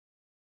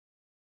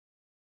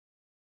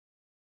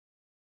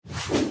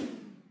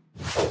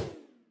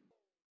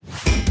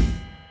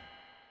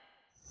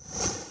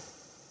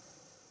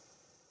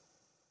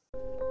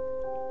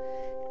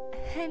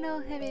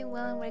Hello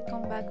everyone,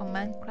 welcome back on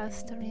Minecraft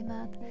Story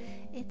Mode.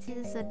 It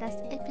is the last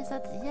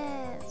episode,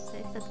 yes,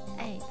 episode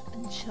 8,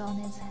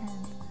 Journey's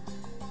End.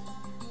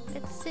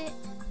 Let's see.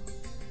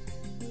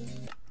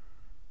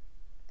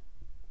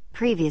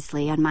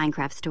 Previously on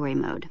Minecraft Story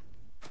Mode.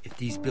 If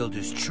these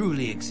builders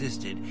truly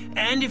existed,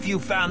 and if you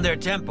found their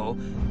temple,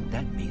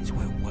 that means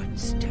we're one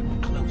step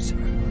closer.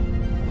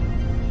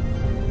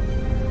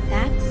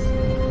 That's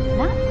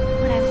not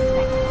what I was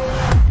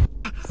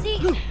expecting. See,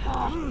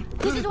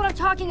 this is what I'm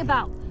talking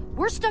about.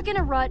 We're stuck in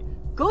a rut,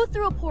 go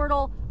through a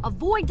portal,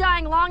 avoid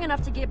dying long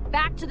enough to get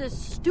back to this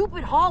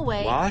stupid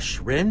hallway. Wash,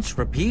 rinse,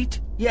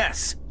 repeat?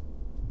 Yes.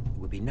 It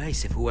would be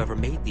nice if whoever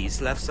made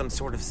these left some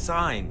sort of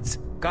signs,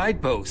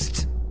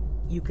 guideposts.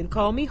 You can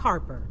call me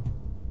Harper.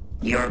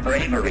 Your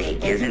bravery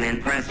is an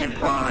impressive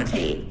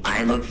quality.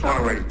 I look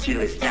forward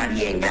to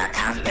studying that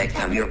aspect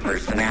of your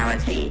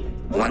personality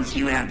once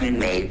you have been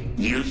made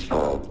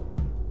useful.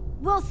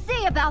 We'll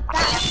see about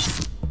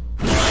that.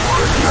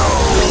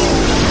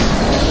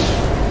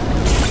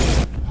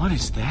 What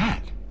is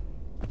that?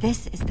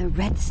 This is the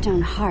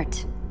Redstone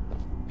Heart.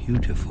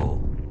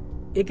 Beautiful.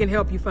 It can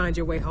help you find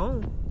your way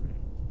home.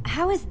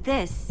 How is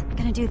this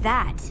gonna do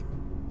that?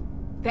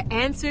 The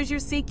answers you're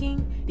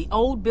seeking, the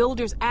old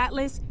builder's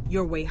atlas,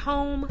 your way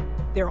home,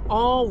 they're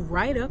all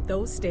right up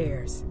those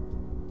stairs.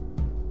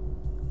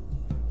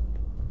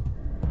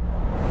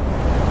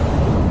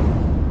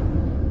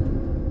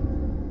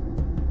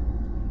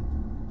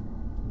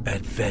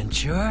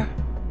 Adventure?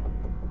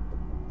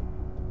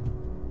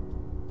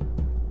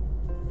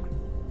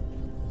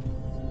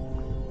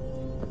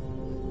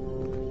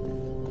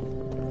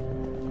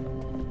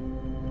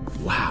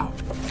 Wow,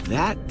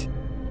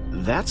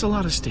 that's a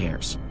lot of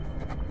stairs.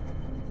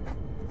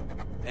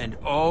 And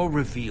all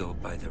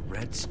revealed by the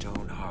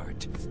Redstone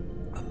Heart.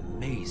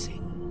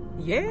 Amazing.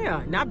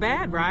 Yeah, not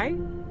bad, right?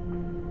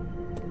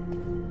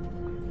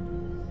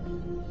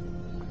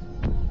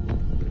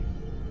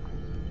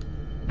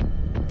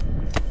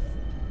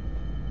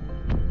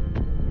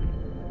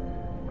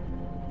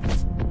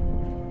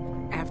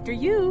 After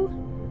you.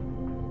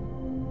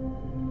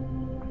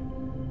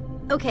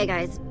 Okay,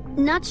 guys.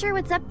 Not sure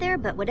what's up there,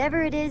 but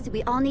whatever it is,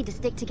 we all need to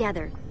stick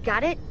together.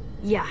 Got it?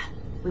 Yeah,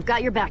 we've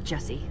got your back,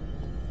 Jesse.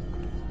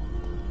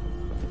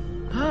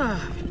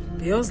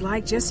 Feels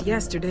like just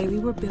yesterday we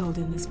were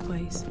building this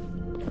place.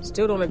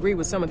 Still don't agree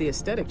with some of the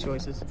aesthetic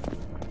choices.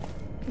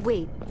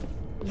 Wait,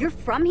 you're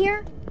from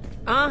here?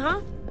 Uh-huh.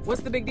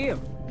 What's the big deal?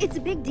 It's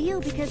a big deal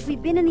because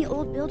we've been in the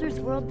old builder's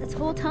world this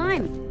whole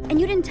time,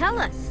 and you didn't tell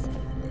us.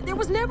 There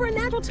was never a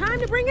natural time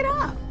to bring it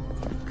up.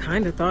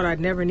 Kinda thought I'd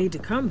never need to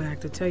come back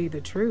to tell you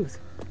the truth.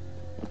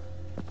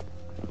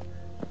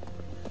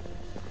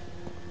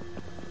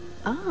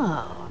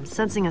 Oh, I'm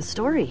sensing a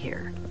story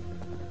here.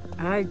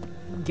 I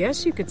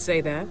guess you could say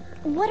that.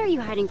 What are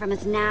you hiding from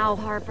us now,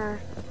 Harper?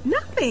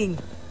 Nothing.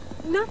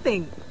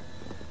 Nothing.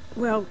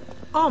 Well,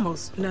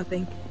 almost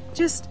nothing.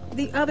 Just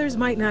the others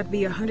might not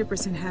be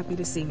 100% happy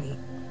to see me.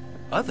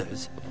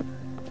 Others?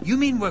 You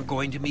mean we're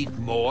going to meet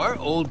more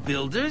old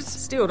builders?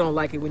 Still don't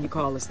like it when you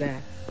call us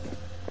that.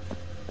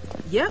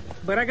 Yep,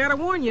 but I gotta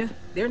warn you,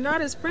 they're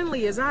not as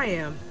friendly as I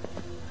am.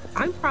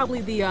 I'm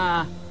probably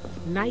the,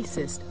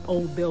 nicest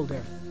old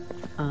builder.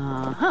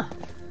 Uh-huh.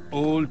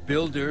 Old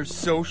builder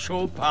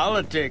social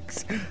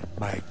politics.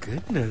 My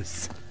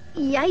goodness.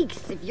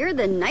 Yikes, if you're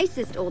the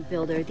nicest old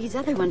builder, these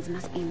other ones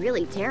must be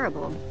really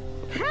terrible.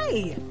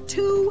 Hey,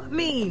 too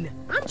mean.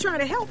 I'm trying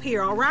to help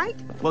here, all right?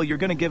 Well, you're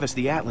gonna give us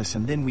the atlas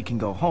and then we can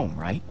go home,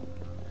 right?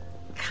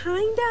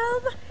 Kind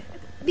of.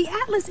 The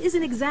atlas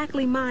isn't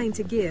exactly mine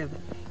to give.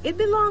 It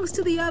belongs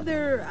to the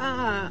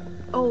other,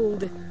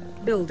 old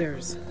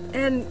builders.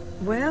 And,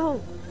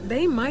 well,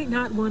 they might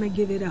not want to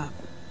give it up.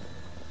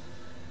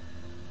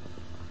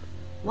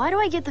 Why do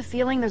I get the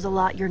feeling there's a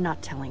lot you're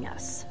not telling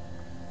us?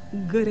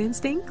 Good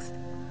instincts?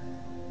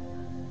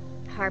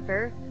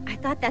 Harper, I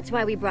thought that's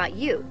why we brought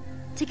you.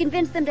 To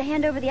convince them to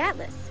hand over the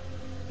atlas.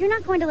 You're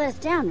not going to let us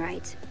down,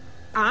 right?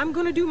 I'm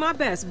gonna do my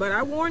best, but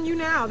I warn you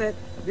now that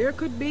there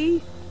could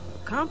be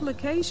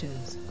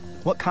complications.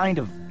 What kind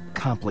of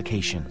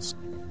complications?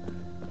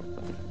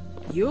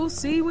 You'll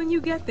see when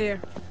you get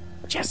there.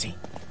 Jesse,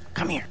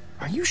 come here.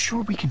 Are you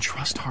sure we can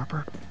trust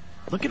Harper?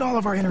 Look at all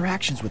of our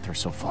interactions with her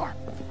so far.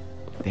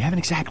 They haven't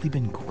exactly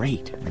been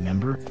great,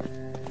 remember?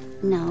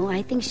 No,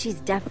 I think she's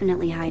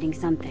definitely hiding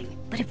something.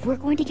 But if we're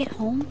going to get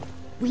home,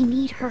 we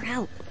need her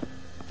help.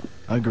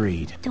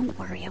 Agreed. Don't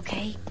worry,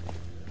 okay?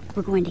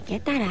 We're going to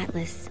get that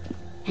atlas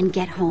and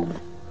get home.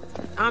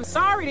 I'm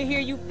sorry to hear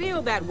you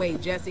feel that way,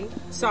 Jesse.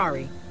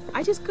 Sorry.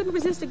 I just couldn't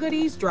resist a good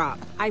eavesdrop.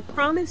 I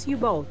promise you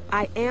both,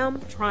 I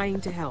am trying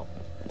to help.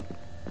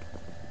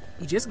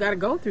 You just gotta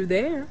go through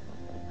there.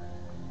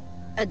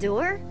 A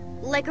door?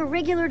 Like a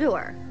regular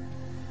door?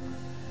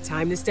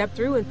 Time to step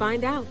through and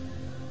find out.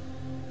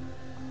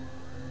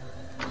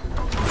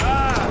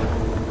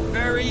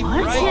 Very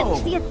I bright.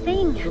 can't see a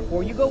thing.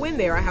 Before you go in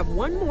there, I have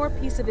one more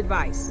piece of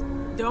advice.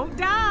 Don't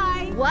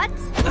die! What?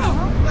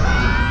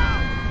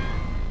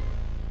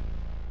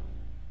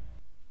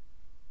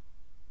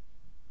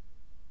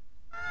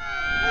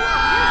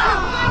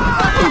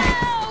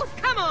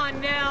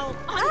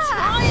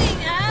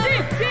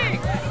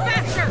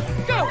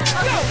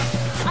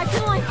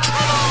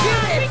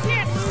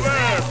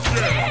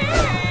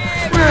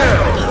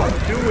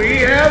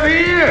 have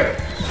here?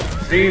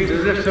 Seems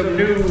as if some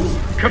new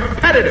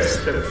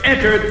competitors have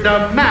entered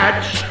the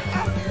match.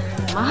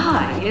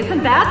 My,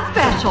 isn't that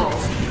special?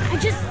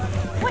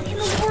 What in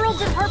the world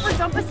did Harper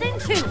dump us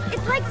into?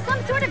 It's like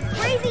some sort of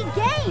crazy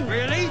game.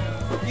 Really?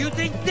 You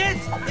think this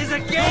is a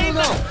game?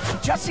 No.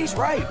 Jesse's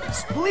right.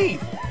 Spleef.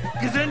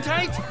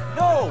 Gesundheit?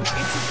 No, it's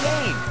a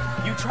game.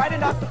 You try to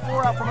knock the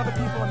floor out from other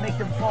people and make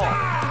them fall.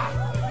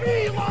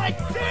 Be like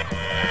this!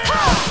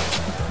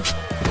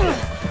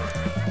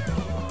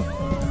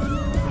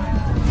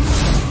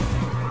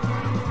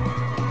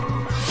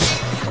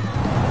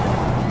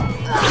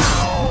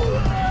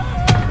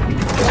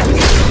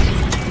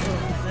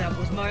 That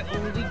was my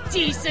only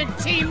decent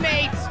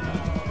teammate!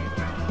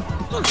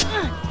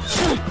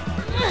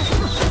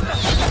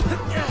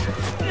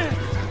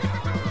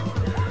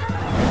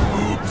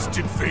 Oops,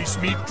 did Face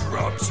Meat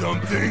drop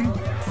something?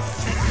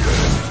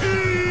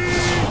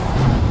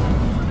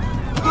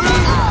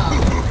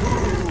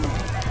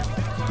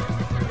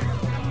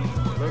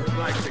 Looks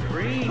like the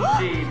green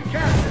team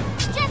captain.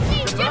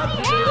 Jesse,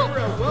 help! A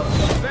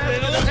welcome back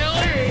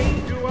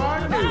to our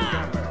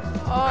newcomer.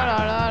 Oh la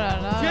la la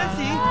la.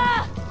 Jesse!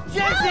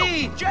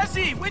 Jesse!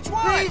 Jesse, which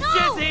one? Please,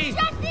 Jesse!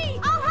 Jesse,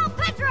 I'll help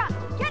Petra.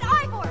 Get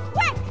Ivor,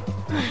 quick!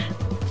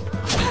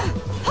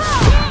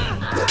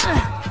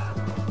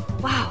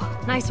 Wow,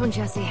 nice one,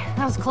 Jesse.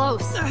 That was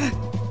close.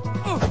 Ivor!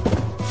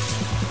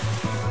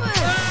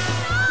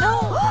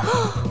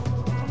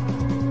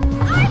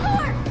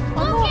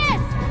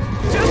 Lucas!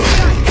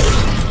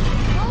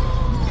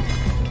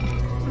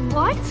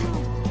 What?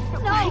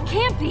 No, it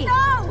can't be.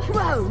 No!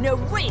 Whoa, no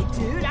way,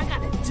 dude. I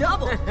got a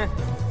double.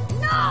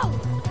 No!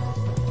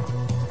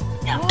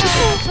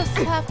 What just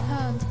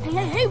happened?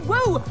 Hey,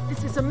 whoa!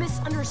 This is a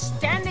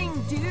misunderstanding,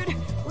 dude.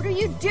 What are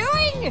you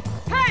doing?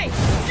 Hey,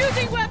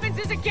 using weapons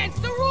is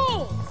against the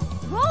rules.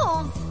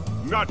 Rules?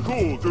 Not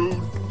cool,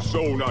 dude.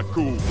 So not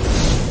cool.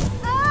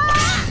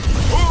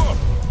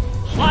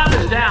 Slab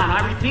is down.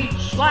 I repeat,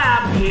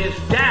 Slab is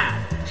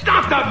down.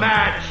 Stop the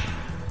match!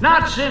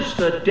 Not since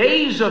the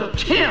days of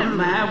Tim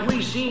have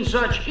we seen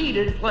such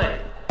heated play.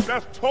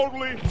 That's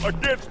totally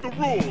against the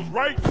rules,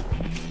 right?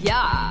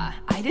 Yeah,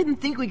 I didn't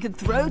think we could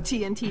throw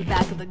TNT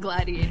back at the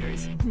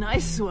gladiators.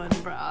 Nice one,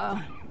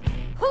 brah.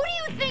 Who do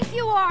you think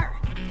you are?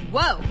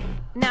 Whoa.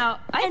 Now,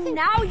 And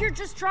now you're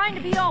just trying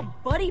to be all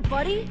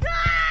buddy-buddy?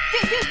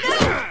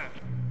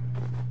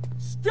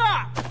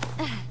 Stop!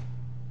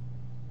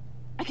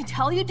 I can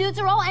tell you dudes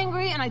are all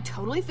angry, and I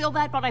totally feel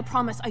that, but I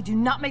promise I do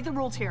not make the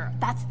rules here.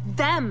 That's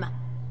them.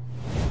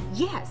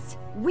 Yes,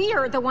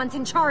 we're the ones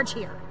in charge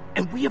here.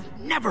 And we have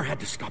never had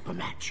to stop a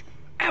match.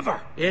 Ever.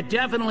 It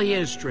definitely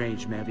is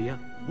strange, Mevia.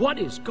 What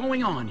is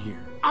going on here?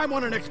 I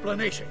want an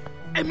explanation.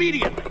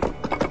 Immediately.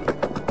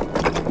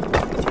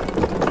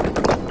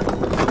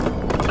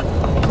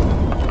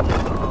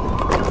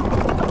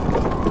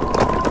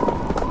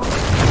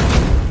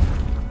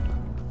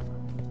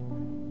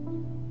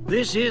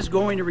 This is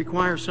going to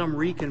require some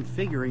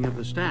reconfiguring of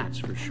the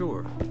stats, for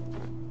sure.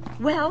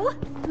 Well,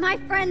 my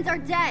friends are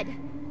dead.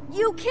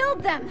 You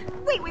killed them.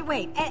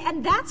 Wait.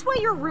 And that's why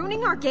you're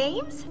ruining our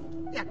games?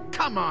 Yeah,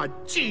 come on,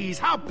 jeez,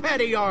 how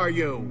petty are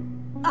you?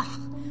 Ugh,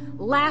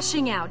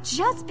 lashing out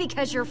just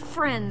because your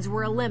friends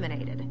were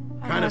eliminated.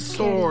 Kind of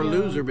sore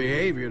loser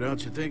behavior,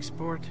 don't you think,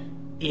 sport?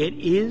 It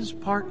is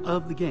part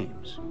of the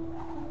games.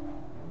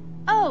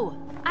 Oh,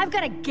 I've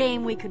got a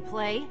game we could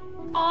play.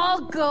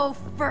 I'll go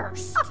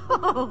first.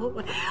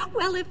 Oh,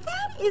 well, if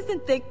that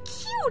isn't the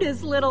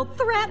cutest little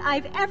threat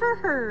I've ever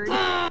heard.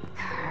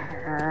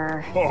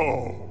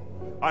 Oh,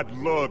 I'd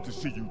love to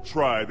see you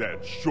try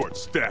that short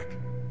stack.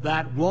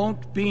 That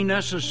won't be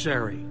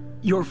necessary.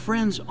 Your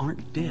friends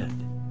aren't dead.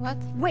 What?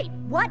 Wait,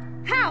 what?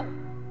 How?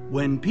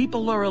 When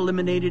people are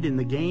eliminated in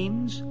the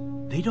games,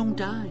 they don't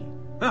die.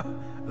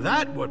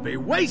 That would be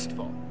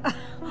wasteful.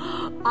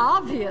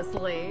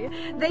 Obviously.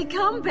 They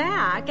come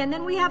back, and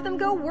then we have them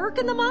go work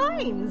in the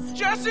mines.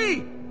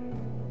 Jesse!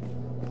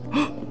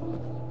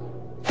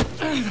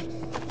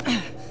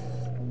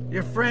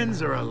 Your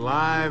friends are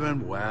alive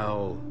and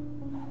well.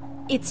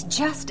 It's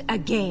just a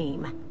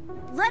game.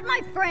 Let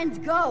my friends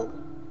go.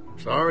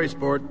 Sorry,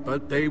 sport,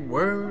 but they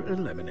were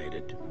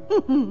eliminated.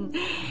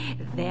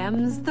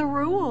 Them's the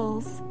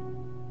rules.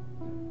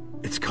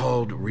 It's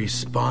called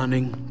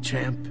respawning,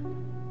 champ.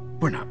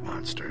 We're not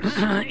monsters.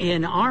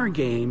 In our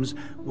games,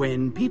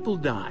 when people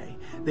die,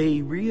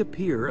 they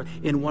reappear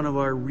in one of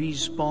our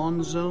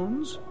respawn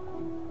zones.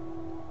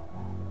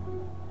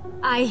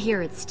 I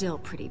hear it's still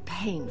pretty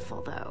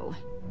painful, though.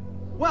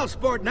 Well,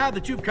 sport, now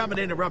that you've come and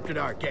interrupted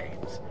our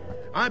games,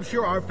 I'm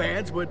sure our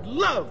fans would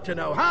love to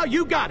know how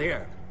you got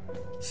here.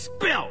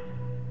 Spill!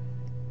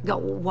 Oh,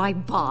 why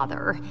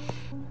bother?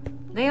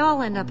 They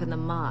all end up in the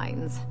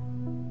mines.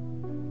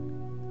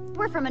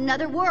 We're from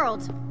another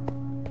world.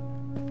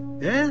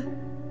 Yeah?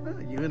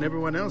 Well, you and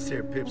everyone else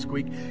here,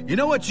 Pipsqueak. You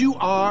know what you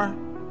are,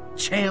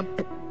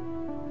 champ?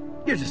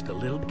 You're just a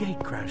little gate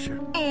crasher.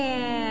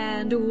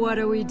 And what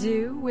do we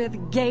do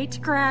with gate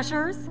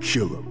crashers?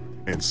 Kill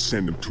them and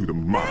send them to the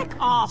mine.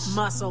 Off,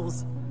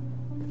 Muscles.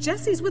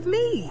 Jesse's with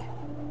me.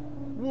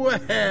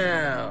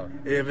 Well,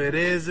 if it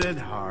isn't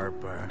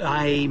Harper.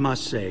 I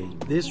must say,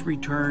 this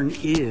return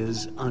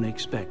is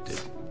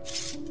unexpected.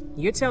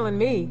 You're telling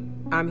me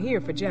I'm here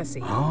for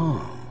Jesse.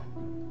 Oh,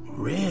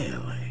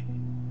 really?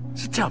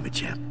 So tell me,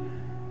 champ,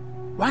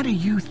 why do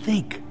you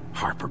think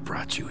Harper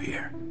brought you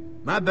here?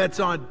 My bet's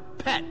on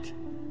Pet.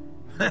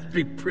 That'd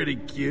be pretty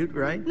cute,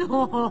 right?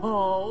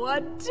 Oh,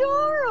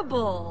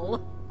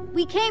 adorable!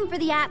 We came for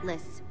the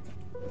Atlas.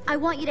 I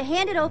want you to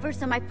hand it over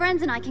so my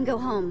friends and I can go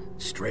home.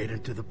 Straight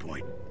and to the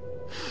point.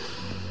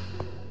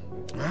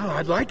 Well,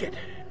 I'd like it.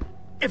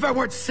 If I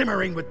weren't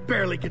simmering with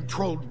barely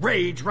controlled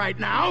rage right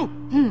now.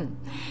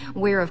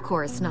 We're, of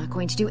course, not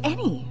going to do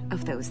any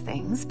of those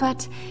things,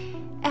 but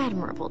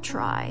admirable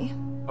try.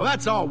 Well,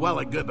 that's all well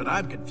and good, but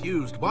I'm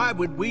confused. Why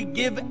would we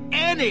give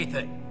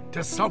anything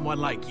to someone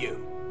like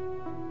you?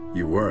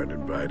 You weren't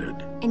invited.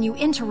 And you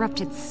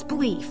interrupted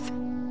Spleef.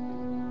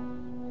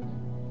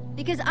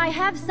 Because I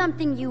have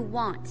something you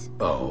want.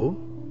 Oh?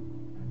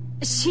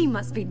 She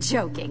must be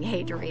joking,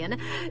 Hadrian.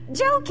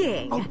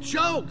 Joking! Oh,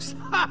 jokes!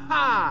 Ha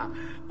ha!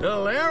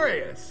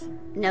 Hilarious!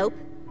 Nope.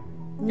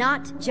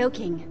 Not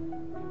joking.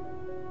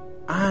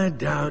 I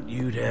doubt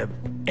you'd have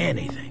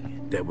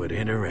anything that would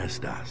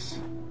interest us.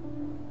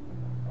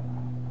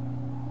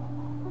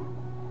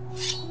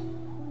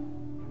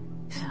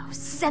 Oh,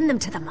 send them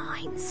to the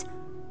mines.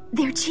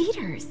 They're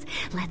cheaters.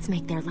 Let's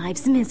make their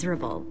lives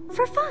miserable.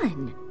 For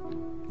fun.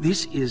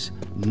 This is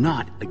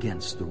not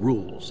against the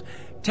rules.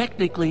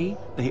 Technically,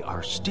 they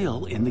are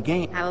still in the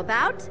game. How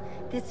about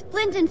this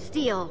flint and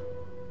steel?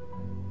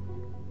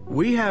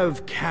 We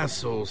have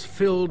castles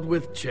filled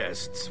with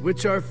chests,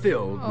 which are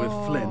filled with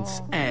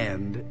flints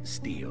and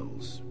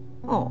steels.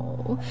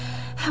 Oh,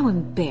 how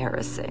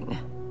embarrassing.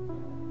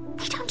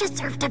 They don't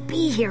deserve to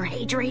be here,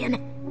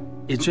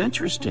 Hadrian. It's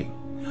interesting.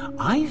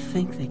 I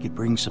think they could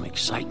bring some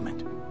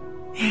excitement.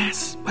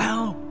 Yes,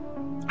 well,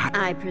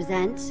 I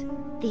present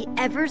the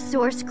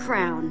Eversource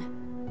crown.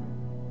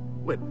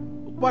 Wait,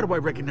 why do I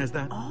recognize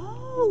that?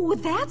 Oh,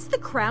 that's the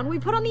crown we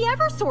put on the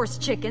Eversource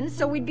chickens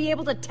so we'd be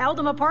able to tell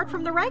them apart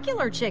from the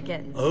regular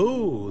chickens.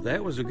 Oh,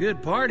 that was a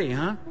good party,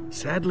 huh?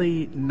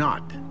 Sadly,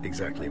 not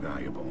exactly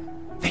valuable.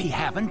 They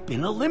haven't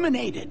been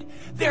eliminated.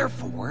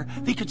 Therefore,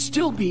 they could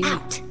still be...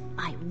 Out!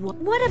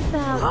 What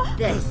about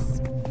this?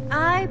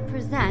 I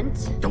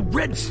present... the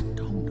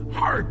Redstone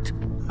Heart!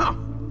 Huh.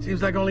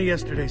 Seems like only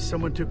yesterday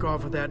someone took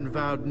off with that and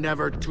vowed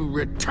never to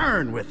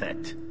return with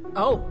it.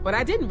 Oh, but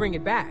I didn't bring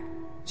it back.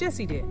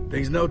 Jesse did.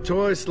 Thing's no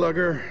toy,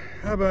 Slugger.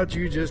 How about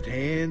you just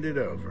hand it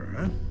over,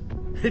 huh?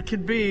 It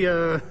could be,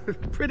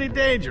 pretty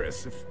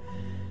dangerous if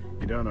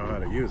you don't know how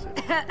to use it.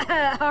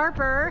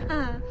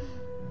 Harper.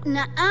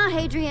 Nuh-uh,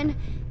 Hadrian.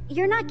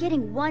 You're not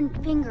getting one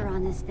finger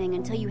on this thing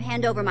until you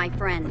hand over my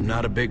friend. I'm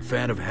not a big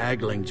fan of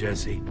haggling,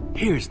 Jesse.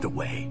 Here's the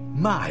way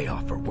my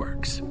offer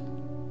works.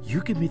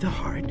 You give me the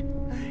heart.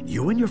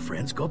 You and your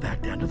friends go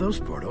back down to those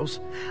portals.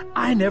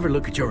 I never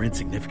look at your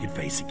insignificant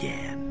face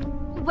again.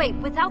 Wait,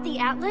 without the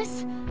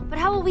Atlas? But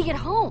how will we get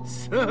home?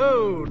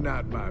 So,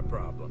 not my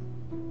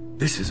problem.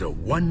 This is a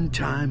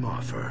one-time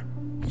offer.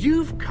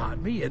 You've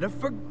caught me in a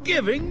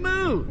forgiving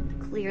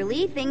mood.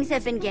 Clearly, things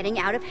have been getting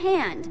out of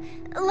hand.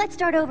 Let's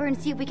start over and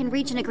see if we can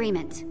reach an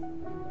agreement.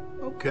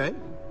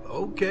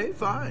 Okay,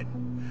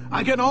 fine.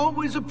 I can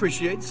always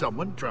appreciate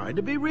someone trying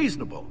to be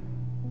reasonable.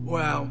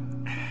 Well,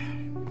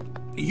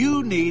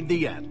 you need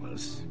the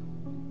Atlas.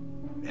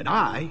 And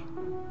I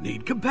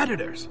need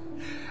competitors.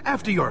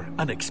 After your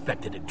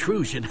unexpected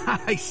intrusion,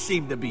 I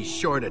seem to be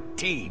short a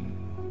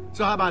team.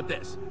 So how about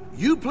this?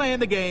 You play in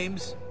the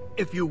games.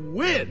 If you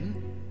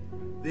win,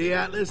 the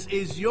Atlas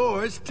is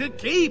yours to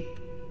keep.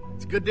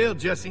 It's a good deal,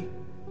 Jesse.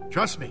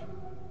 Trust me.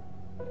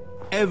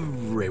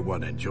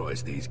 Everyone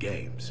enjoys these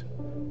games.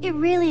 It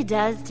really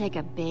does take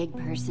a big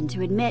person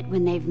to admit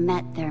when they've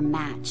met their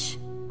match.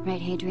 Right,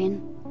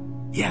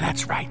 Hadrian? Yeah,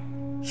 that's right,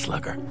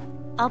 Slugger.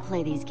 I'll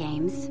play these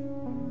games.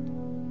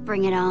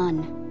 Bring it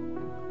on.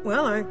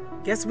 Well, I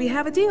guess we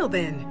have a deal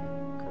then.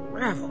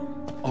 Gravel.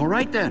 All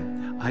right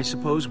then. I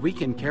suppose we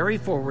can carry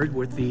forward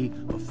with the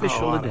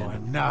official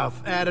addendum.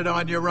 Enough. Add it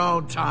on your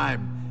own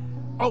time.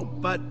 Oh,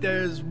 but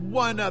there's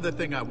one other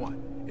thing I want.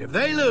 If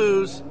they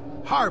lose,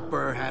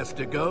 Harper has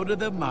to go to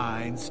the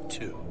mines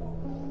too.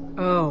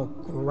 Oh,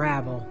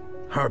 gravel.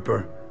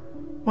 Harper,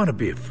 want to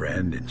be a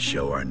friend and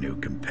show our new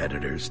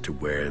competitors to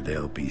where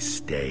they'll be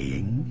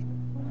staying?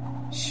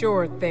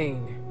 Sure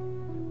thing.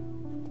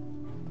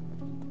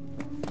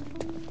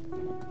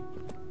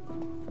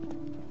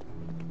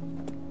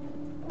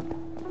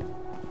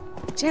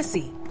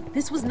 Jesse,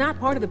 this was not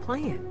part of the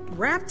plan.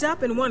 Wrapped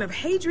up in one of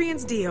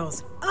Hadrian's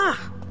deals. Ugh!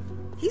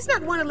 He's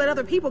not one to let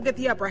other people get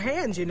the upper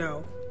hand, you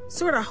know.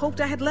 Sorta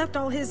hoped I had left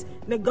all his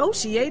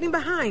negotiating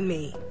behind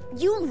me.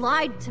 You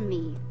lied to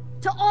me.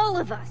 To all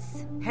of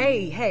us.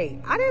 Hey,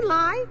 I didn't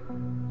lie.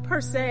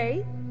 Per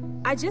se.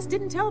 I just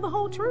didn't tell the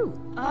whole truth.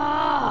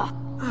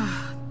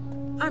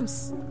 I'm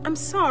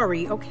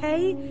sorry,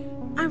 okay?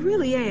 I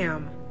really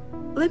am.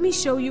 Let me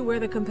show you where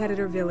the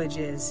competitor village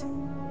is.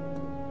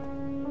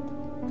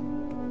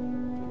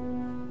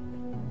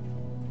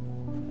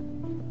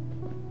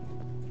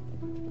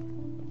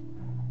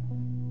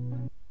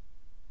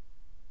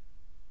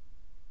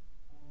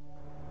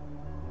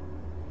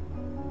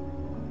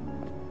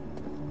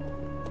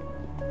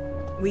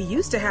 We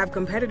used to have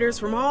competitors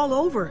from all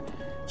over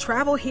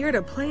travel here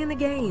to play in the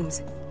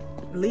games.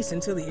 At least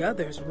until the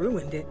others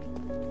ruined it.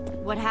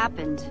 What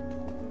happened?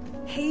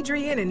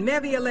 Hadrian and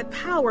Mevia let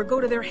power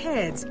go to their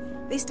heads.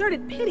 They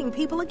started pitting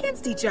people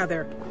against each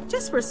other,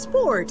 just for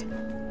sport.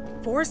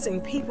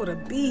 Forcing people to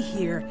be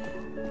here.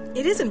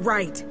 It isn't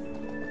right.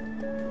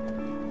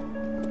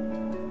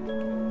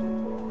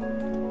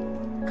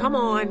 Come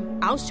on,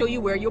 I'll show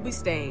you where you'll be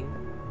staying.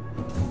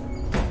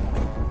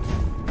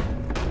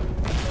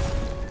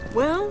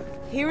 Well,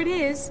 here it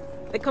is.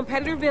 The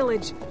competitor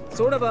village.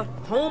 Sort of a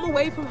home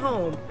away from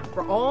home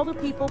for all the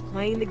people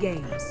playing the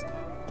games.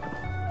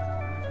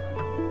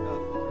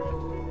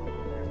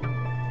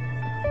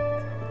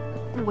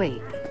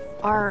 Wait,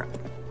 are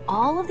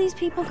all of these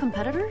people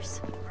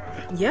competitors?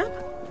 Yep.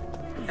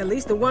 At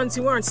least the ones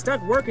who aren't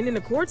stuck working in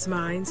the quartz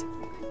mines.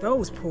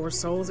 Those poor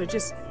souls are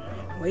just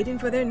waiting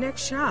for their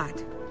next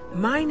shot.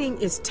 Mining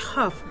is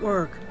tough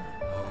work.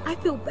 I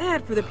feel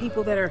bad for the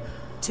people that are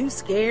too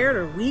scared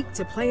or weak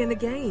to play in the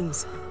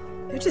games.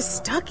 They're just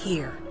stuck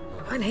here,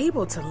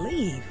 unable to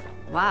leave.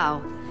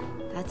 Wow,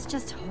 that's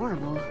just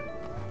horrible.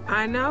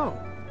 I know.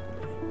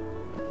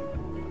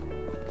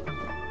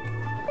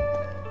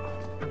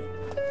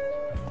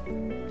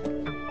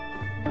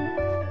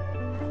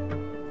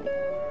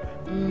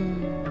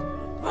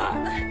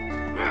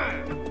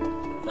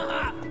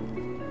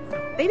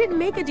 They didn't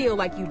make a deal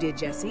like you did,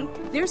 Jesse.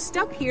 They're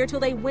stuck here till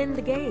they win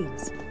the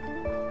games.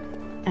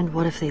 And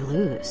what if they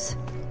lose?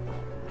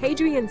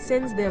 Hadrian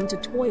sends them to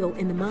toil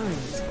in the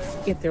mines.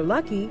 If they're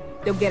lucky,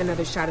 they'll get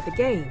another shot at the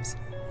games.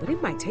 But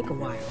it might take a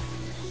while.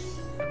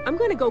 I'm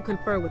gonna go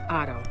confer with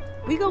Otto.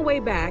 We go way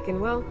back, and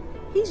well,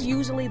 he's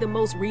usually the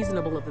most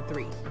reasonable of the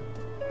three.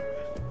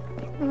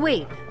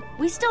 Wait,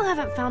 we still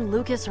haven't found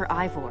Lucas or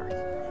Ivor.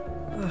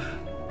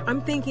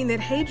 I'm thinking that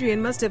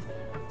Hadrian must have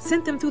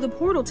sent them through the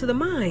portal to the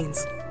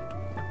mines.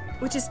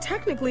 Which is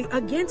technically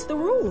against the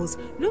rules.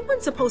 No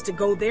one's supposed to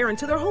go there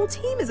until their whole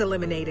team is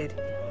eliminated.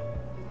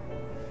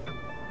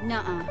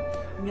 Nuh-uh.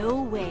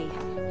 No way.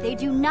 They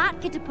do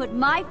not get to put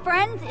my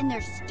friends in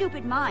their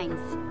stupid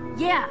minds.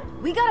 Yeah,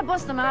 we gotta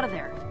bust them out of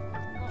there.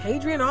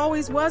 Hadrian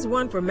always was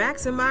one for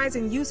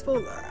maximizing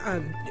useful,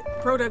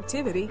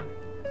 productivity.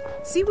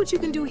 See what you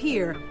can do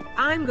here.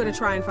 I'm gonna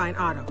try and find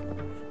Otto.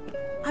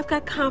 I've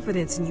got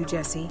confidence in you,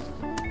 Jesse.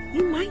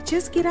 You might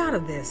just get out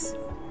of this.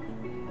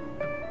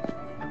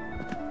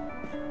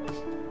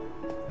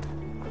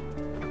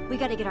 We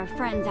gotta get our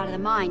friends out of the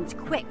mines,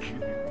 quick.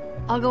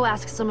 I'll go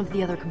ask some of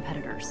the other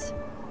competitors.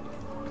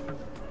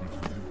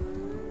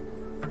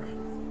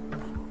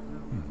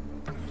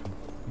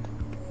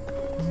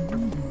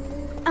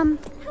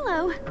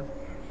 Hello.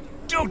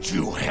 Don't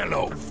you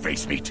hello,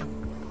 face meat.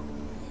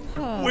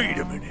 Wait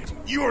a minute.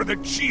 You're the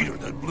cheater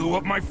that blew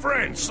up my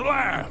friend,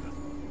 Slab.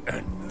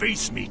 And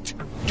face meat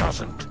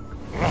doesn't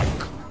like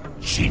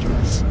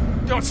cheaters.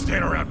 Don't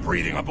stand around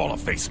breathing up all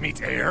of face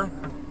meat's air.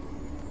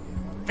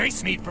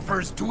 Face meat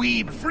prefers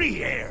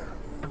dweeb-free air.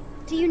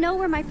 Do you know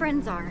where my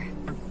friends are?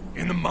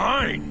 In the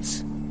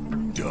mines.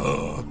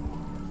 Duh.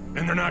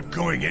 And they're not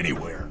going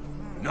anywhere.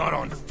 Not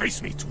on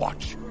face meat's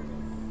watch.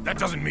 That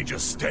doesn't mean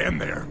just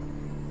stand there,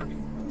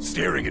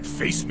 staring at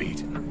face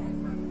meat.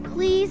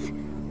 Please,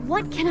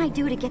 what can I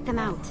do to get them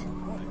out?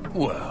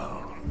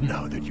 Well,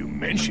 now that you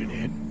mention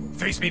it,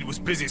 face meat was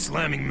busy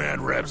slamming mad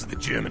raps at the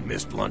gym and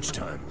missed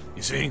lunchtime.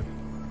 You see?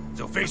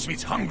 So face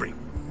meat's hungry.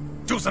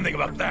 Do something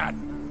about that,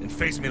 and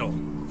face meat'll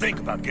think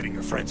about getting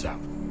your friends out.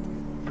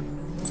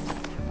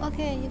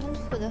 Okay, 이건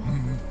food.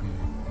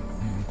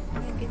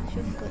 I get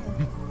you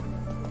food.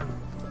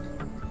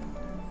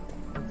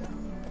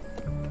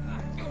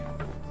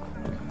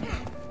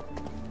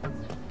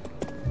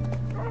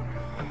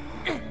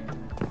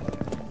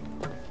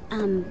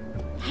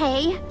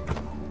 Hey?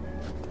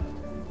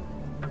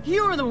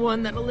 You're the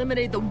one that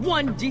eliminated the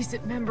one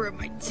decent member of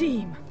my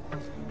team.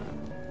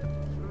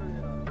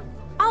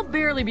 I'll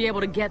barely be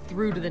able to get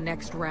through to the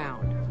next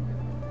round.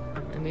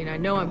 I mean, I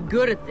know I'm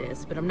good at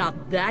this, but I'm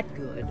not that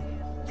good.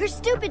 Your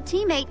stupid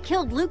teammate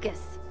killed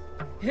Lucas.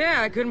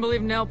 Yeah, I couldn't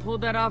believe Nell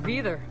pulled that off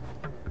either.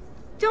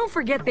 Don't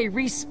forget they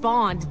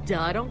respawned,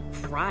 duh. Don't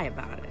cry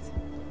about it.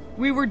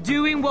 We were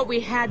doing what we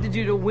had to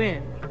do to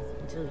win,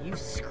 until you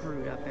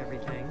screwed up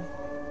everything.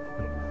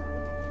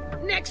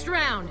 Next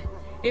round.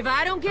 If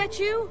I don't get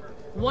you,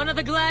 one of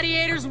the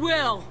gladiators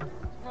will.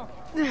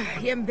 You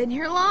haven't been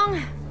here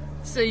long,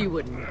 so you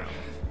wouldn't know.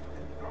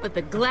 But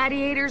the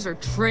gladiators are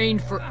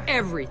trained for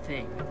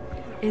everything,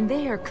 and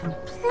they are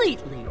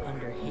completely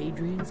under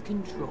Hadrian's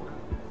control.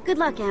 Good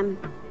luck, Em.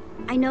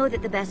 I know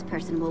that the best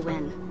person will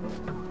win.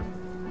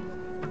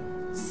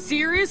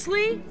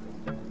 Seriously?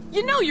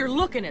 You know you're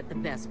looking at the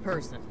best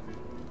person.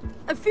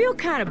 I feel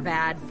kind of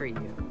bad for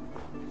you.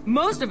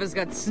 Most of us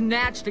got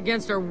snatched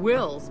against our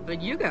wills,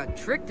 but you got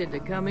tricked into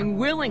coming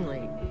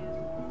willingly.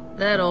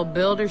 That old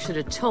builder should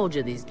have told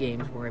you these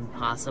games were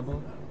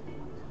impossible.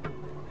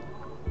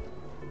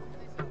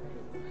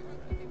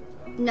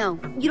 No,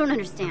 you don't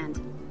understand.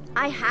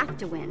 I have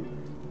to win.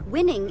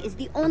 Winning is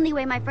the only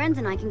way my friends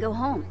and I can go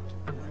home.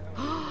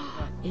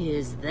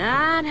 Is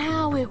that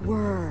how it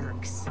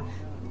works?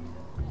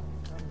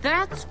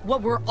 That's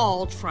what we're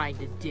all trying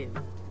to do.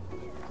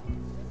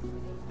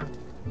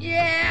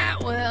 Yeah,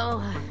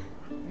 well,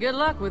 good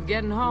luck with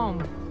getting home.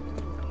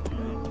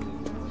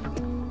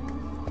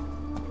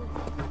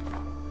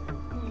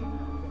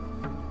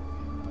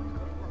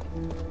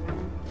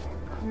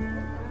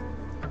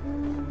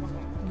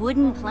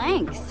 Wooden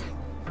planks.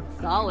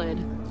 Solid.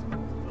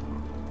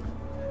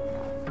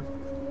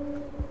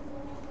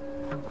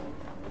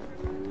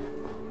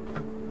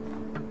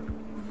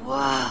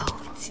 Whoa,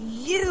 it's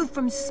you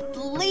from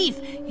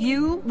Spleef.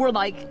 You were,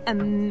 like,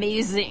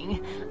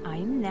 amazing.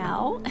 I'm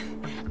now...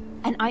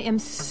 And I am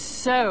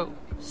so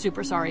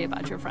super sorry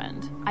about your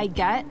friend. I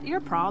get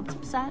your prob's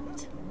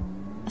upset.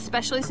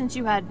 Especially since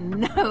you had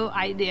no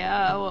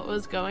idea what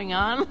was going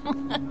on.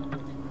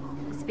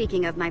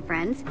 Speaking of my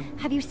friends,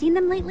 have you seen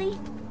them lately?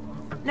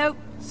 Nope,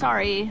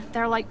 sorry.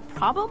 They're, like,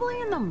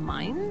 probably in the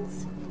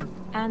mines.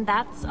 And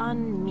that's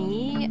on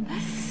me.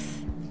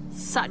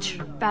 Such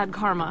bad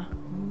karma.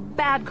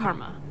 Bad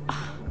karma.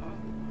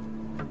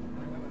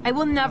 I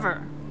will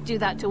never do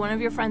that to one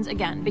of your friends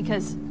again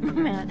because,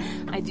 man,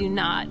 I do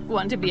not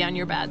want to be on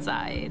your bad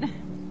side.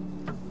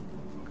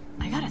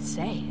 I gotta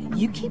say,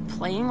 you keep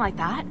playing like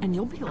that and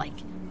you'll be like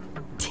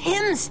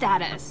Tim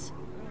status.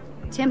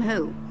 Tim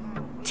who?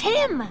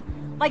 Tim!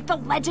 Like the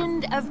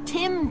legend of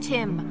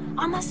Tim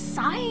on the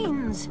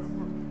signs.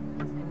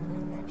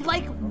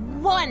 Like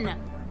one,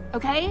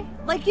 okay?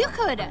 Like you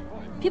could.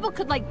 People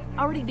could like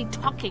already be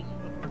talking.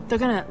 They're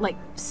gonna like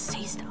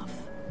say stuff.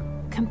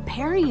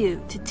 Compare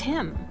you to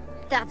Tim.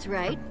 That's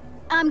right.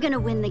 I'm gonna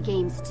win the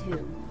games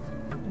too.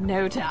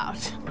 No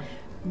doubt.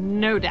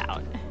 No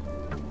doubt.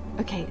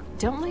 Okay,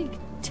 don't like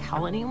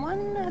tell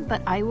anyone,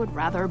 but I would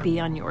rather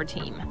be on your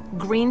team.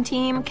 Green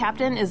team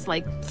captain is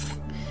like,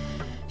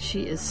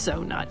 she is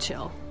so not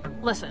chill.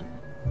 Listen,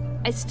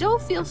 I still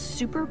feel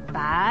super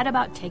bad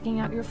about taking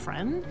out your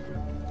friend.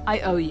 I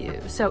owe you,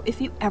 so if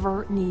you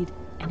ever need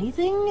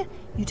anything,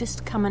 you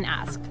just come and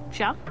ask,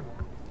 yeah?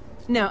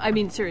 No, I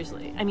mean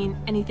seriously, I mean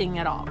anything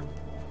at all.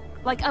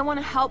 Like, I want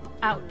to help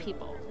out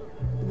people.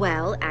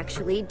 Well,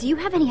 actually, do you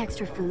have any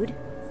extra food?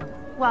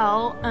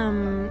 Well,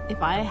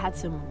 if I had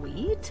some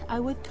wheat, I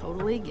would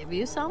totally give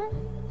you some.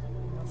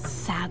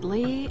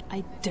 Sadly,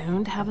 I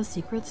don't have a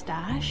secret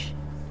stash.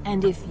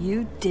 And if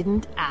you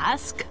didn't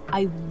ask,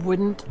 I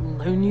wouldn't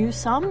loan you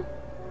some.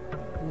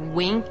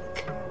 Wink.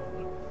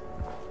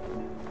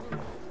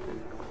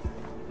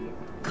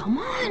 Come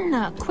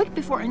on, quick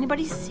before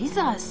anybody sees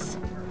us.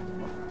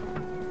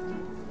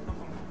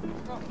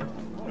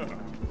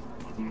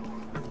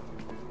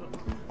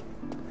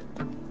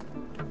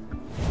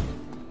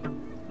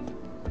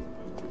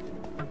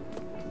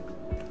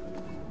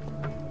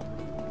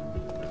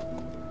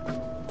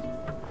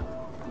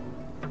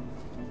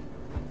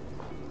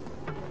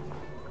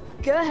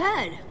 Go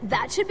ahead.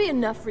 That should be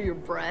enough for your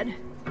bread.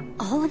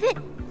 All of it?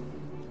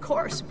 Of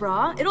course,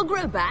 brah. It'll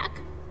grow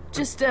back.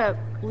 Just,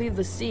 leave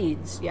the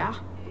seeds, yeah?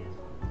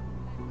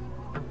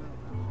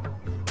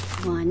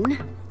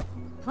 One.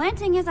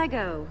 Planting as I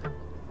go.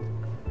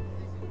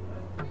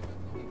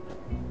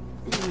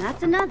 And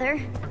that's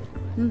another.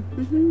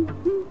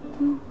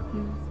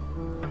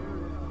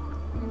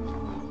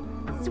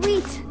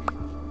 Sweet.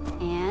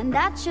 And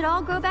that should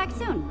all grow back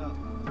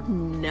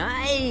soon.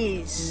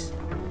 Nice.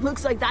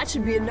 Looks like that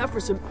should be enough for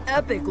some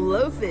epic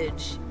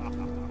loafage.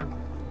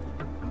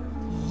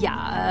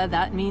 Yeah,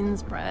 that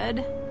means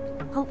bread.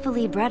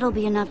 Hopefully bread will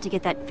be enough to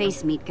get that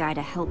face meat guy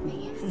to help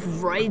me.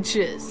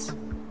 Righteous.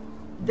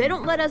 They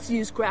don't let us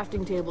use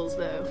crafting tables,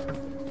 though.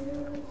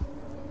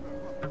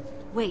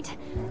 Wait,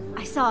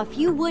 I saw a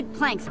few wood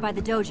planks by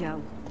the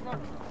dojo.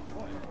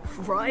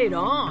 Right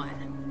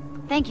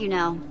on. Thank you,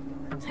 Nell.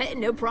 Hey,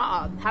 no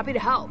prob. Happy to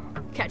help.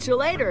 Catch you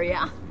later,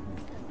 yeah?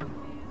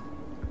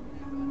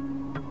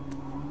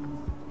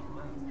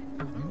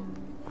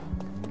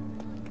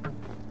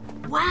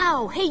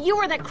 Wow, hey, you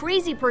were that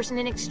crazy person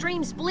in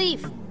Extreme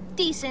Spleef.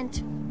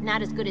 Decent.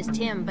 Not as good as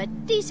Tim,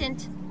 but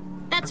decent.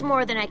 That's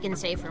more than I can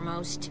say for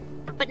most.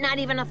 But not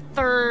even a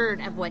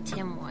third of what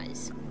Tim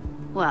was.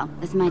 Well,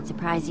 this might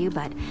surprise you,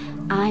 but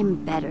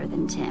I'm better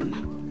than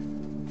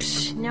Tim.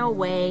 Psh, no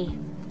way.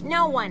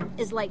 No one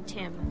is like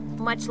Tim,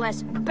 much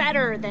less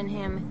better than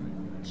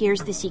him.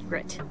 Here's the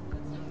secret.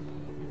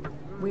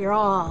 We're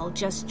all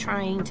just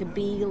trying to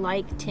be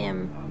like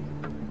Tim.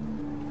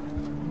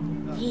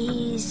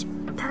 He's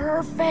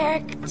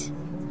perfect.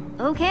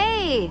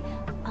 Okay,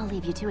 I'll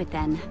leave you to it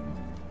then.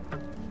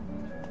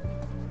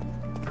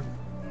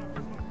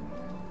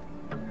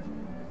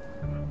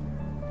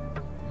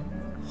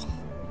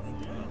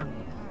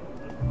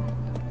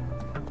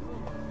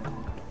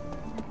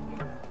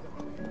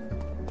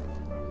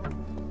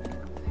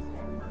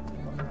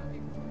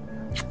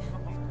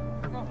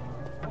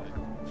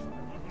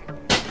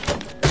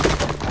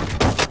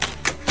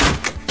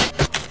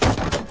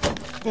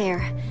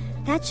 There.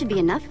 That should be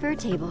enough for a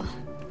table.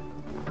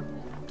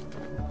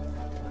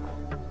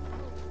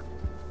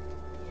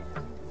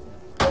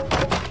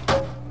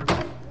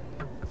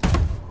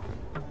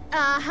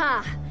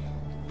 Aha!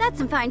 That's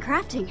some fine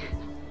crafting.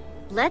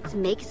 Let's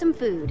make some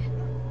food.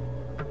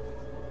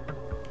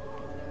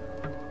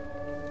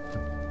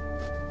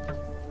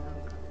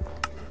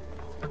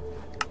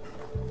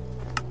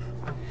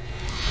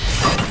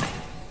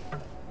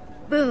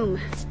 Boom.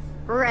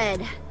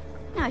 Bread.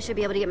 Now I should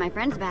be able to get my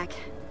friends back.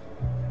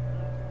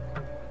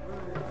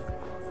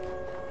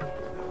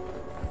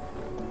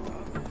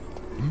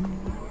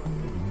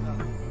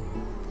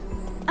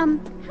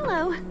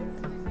 Hello.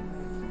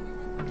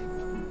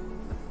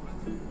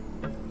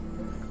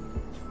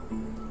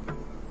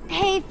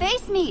 Hey,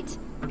 face meat.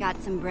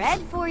 Got some bread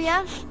for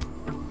ya.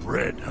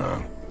 Bread,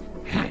 huh?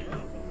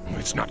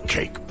 It's not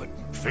cake, but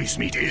face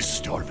meat is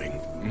starving.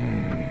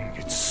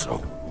 It's so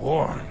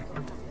warm.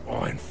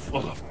 Oh, and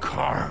full of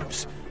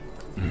carbs.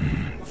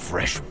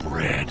 Fresh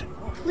bread.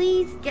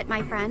 Please get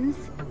my friends.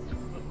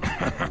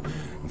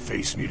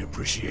 Face meat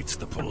appreciates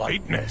the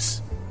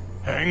politeness.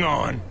 Hang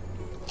on.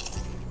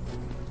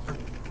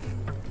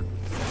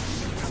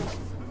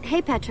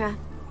 Hey, Petra.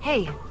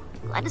 Hey,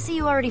 glad to see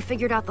you already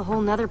figured out the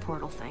whole nether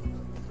portal thing.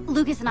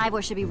 Lucas and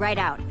Ivor should be right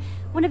out.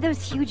 One of those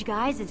huge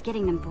guys is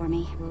getting them for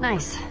me.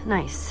 Nice,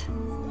 nice.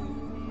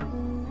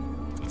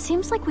 It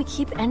seems like we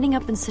keep ending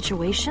up in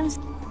situations.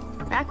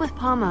 Back with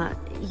Palma,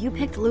 you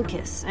picked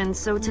Lucas, and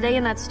so today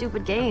in that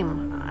stupid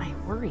game, I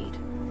worried.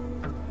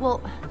 Well,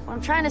 what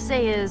I'm trying to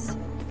say is,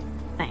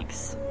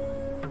 thanks.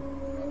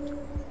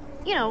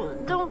 You know,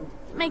 don't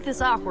make this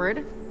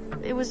awkward.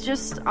 It was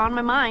just on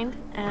my mind,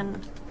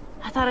 and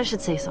I thought I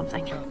should say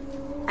something.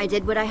 I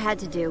did what I had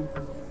to do.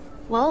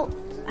 Well,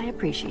 I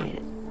appreciate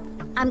it.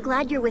 I'm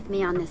glad you're with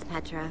me on this,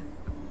 Petra.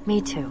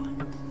 Me too.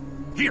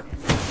 Here!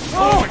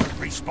 Oh!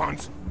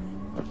 Response!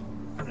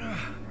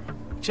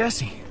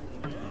 Jesse.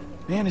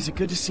 Man, is it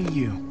good to see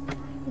you.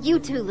 You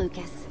too,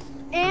 Lucas.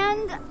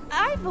 And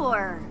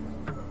Ivor.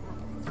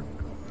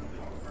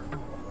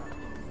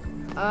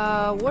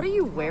 What are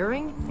you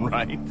wearing?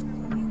 Right.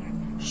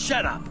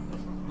 Shut up.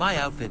 My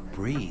outfit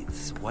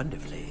breathes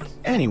wonderfully.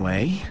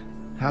 Anyway,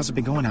 how's it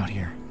been going out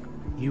here?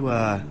 You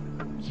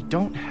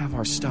don't have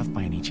our stuff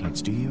by any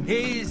chance, do you?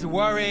 He's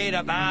worried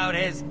about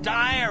his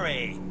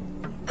diary.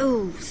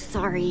 Oh,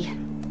 sorry.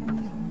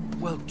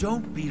 Well,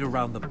 don't beat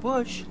around the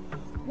bush.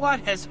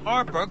 What has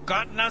Harper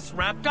gotten us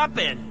wrapped up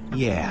in?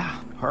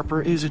 Yeah,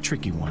 Harper is a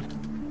tricky one.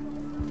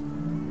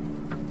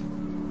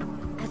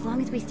 As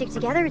long as we stick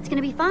together, it's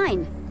gonna be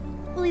fine.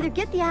 We'll either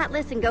get the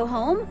Atlas and go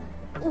home,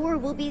 or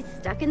we'll be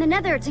stuck in the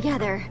Nether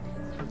together.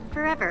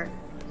 Forever.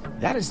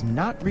 That is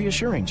not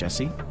reassuring,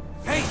 Jesse.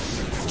 Hey,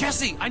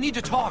 Jesse, I need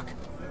to talk.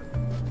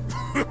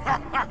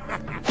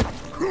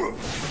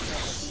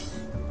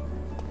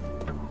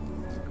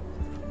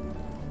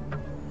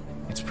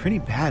 It's pretty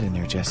bad in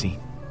there, Jesse.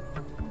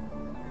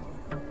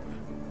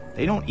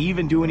 They don't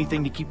even do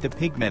anything to keep the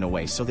pigmen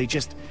away, so they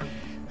just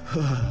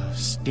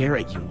stare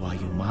at you while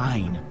you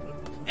mine.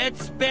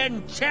 It's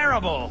been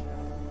terrible.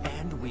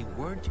 And we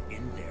weren't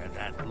in there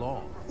that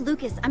long.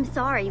 Lucas, I'm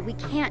sorry. We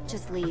can't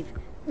just leave.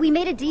 We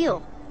made a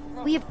deal.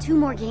 We have 2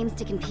 more games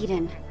to compete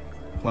in.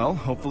 Well,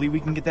 hopefully we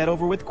can get that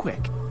over with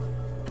quick.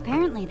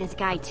 Apparently this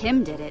guy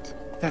Tim did it.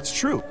 That's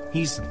true.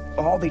 He's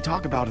all they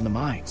talk about in the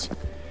mines.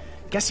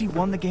 Guess he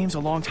won the games a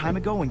long time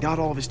ago and got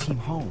all of his team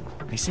home.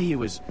 They say he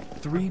was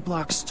 3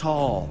 blocks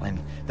tall and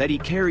that he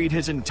carried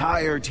his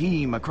entire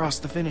team across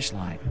the finish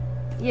line.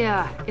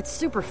 Yeah, it's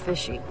super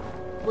fishy.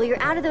 Well,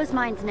 you're out of those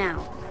mines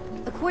now.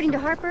 According to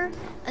Harper,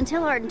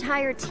 until our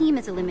entire team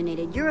is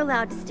eliminated, you're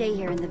allowed to stay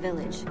here in the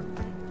village.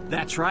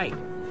 That's right.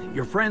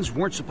 Your friends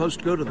weren't supposed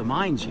to go to the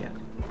mines yet.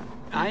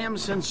 I am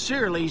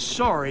sincerely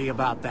sorry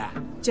about that.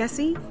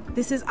 Jesse,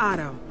 this is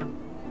Otto,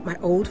 my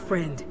old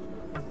friend.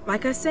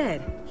 Like I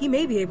said, he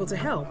may be able to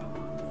help.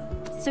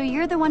 So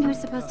you're the one who's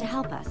supposed to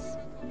help us?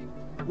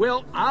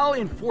 Well, I'll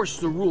enforce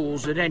the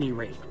rules at any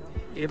rate.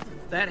 If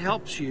that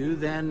helps you,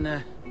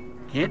 then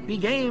can't be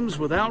games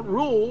without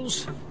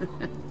rules.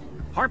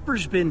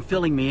 Harper's been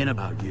filling me in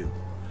about you.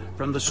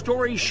 From the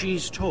stories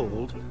she's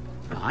told,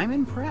 I'm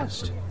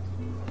impressed.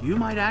 You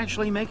might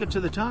actually make it to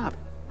the top.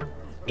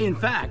 In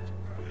fact,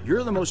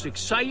 you're the most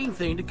exciting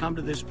thing to come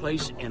to this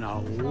place in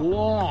a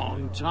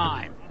long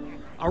time.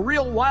 A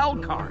real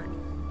wild card.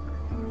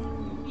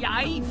 Yeah,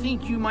 I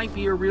think you might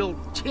be a real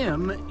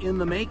Tim in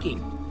the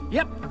making.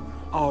 Yep,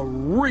 a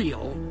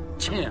real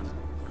Tim.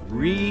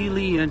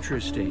 Really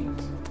interesting.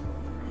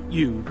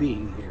 You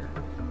being here.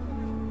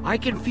 I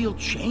can feel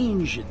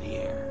change in the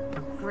air.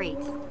 Great.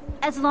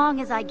 As long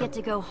as I get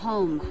to go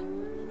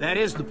home. That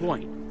is the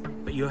point.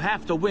 But you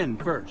have to win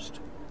first.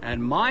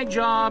 And my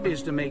job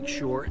is to make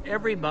sure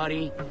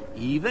everybody,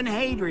 even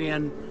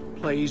Hadrian,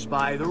 plays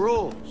by the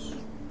rules.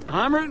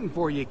 I'm rooting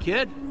for you,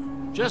 kid.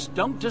 Just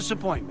don't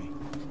disappoint me.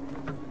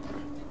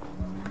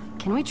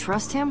 Can we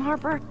trust him,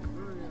 Harper?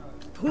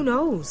 Who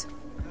knows?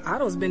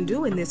 Otto's been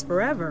doing this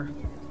forever.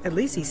 At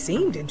least he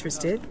seemed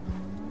interested.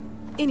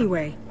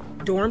 Anyway,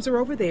 dorms are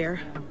over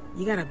there.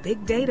 You got a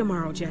big day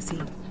tomorrow,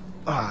 Jesse.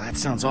 Ah, that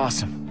sounds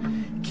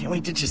awesome. Can't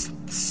wait to just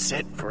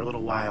sit for a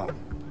little while.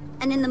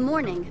 And in the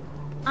morning,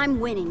 I'm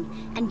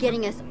winning and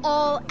getting us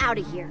all out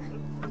of here.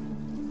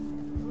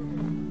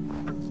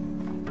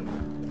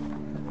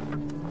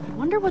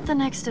 Wonder what the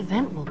next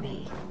event will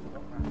be.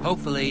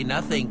 Hopefully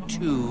nothing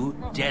too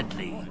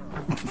deadly.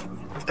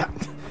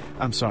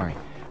 I'm sorry,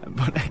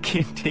 but I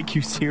can't take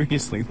you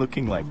seriously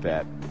looking like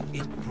that.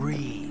 It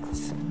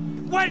breathes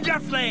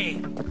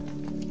wonderfully!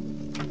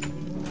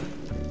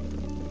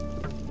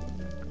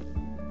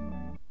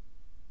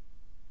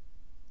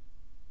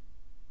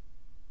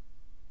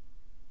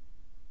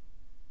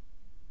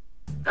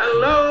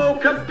 Hello,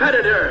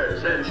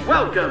 competitors, and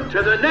welcome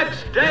to the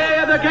next day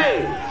of the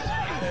games.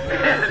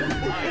 And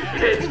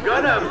it's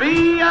gonna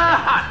be a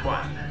hot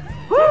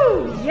one.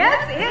 Woo!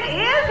 Yes, it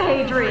is,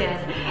 Hadrian.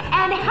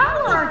 And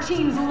how are our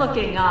teams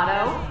looking,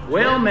 Otto?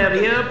 Well,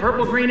 Mevia,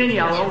 purple, green, and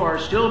yellow are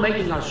still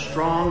making a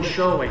strong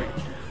showing.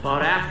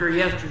 But after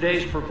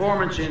yesterday's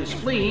performance in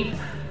Spleef,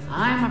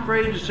 I'm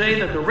afraid to say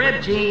that the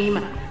red team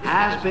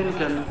has been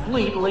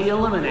completely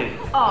eliminated.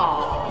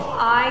 Oh,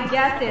 I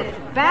guess it's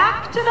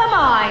back to the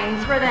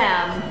mines for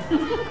them.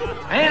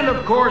 And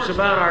of course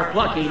about our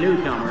plucky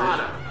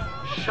newcomers.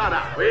 Shut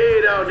up.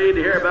 We don't need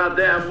to hear about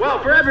them. Well,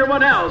 for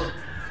everyone else,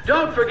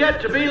 don't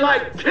forget to be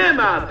like Tim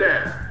out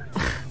there.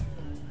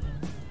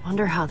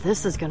 Wonder how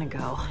this is gonna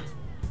go.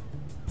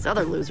 These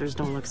other losers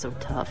don't look so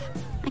tough.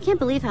 I can't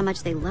believe how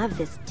much they love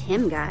this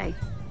Tim guy.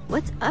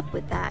 What's up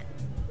with that?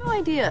 No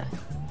idea.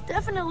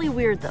 Definitely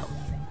weird, though.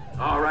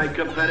 All right,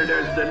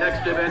 competitors, the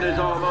next event is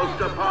almost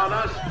upon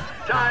us.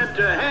 Time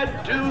to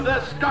head to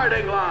the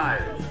starting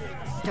line.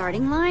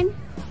 Starting line?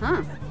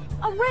 Huh.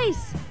 A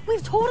race!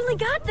 We've totally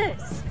got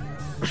this!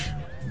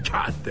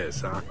 Got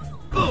this, huh?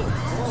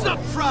 Ooh,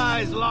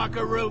 surprise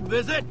locker room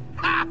visit!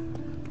 Ha!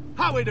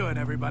 How we doing,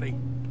 everybody?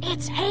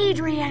 It's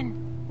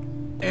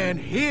Hadrian! And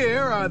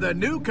here are the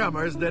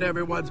newcomers that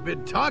everyone's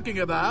been talking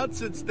about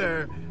since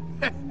their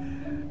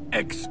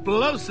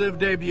explosive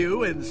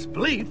debut in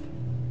Spleef.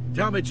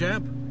 Tell me,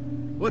 champ,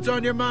 what's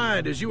on your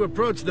mind as you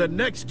approach the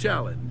next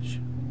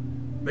challenge?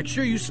 Make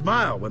sure you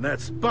smile when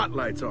that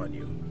spotlight's on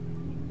you.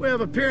 We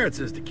have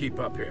appearances to keep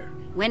up here.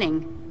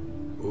 Winning.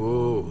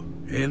 Ooh,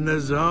 in the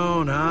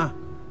zone, huh?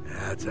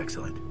 That's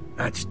excellent.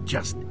 That's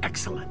just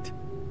excellent.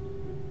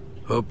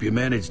 Hope you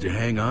manage to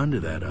hang on to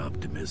that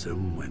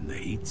optimism when the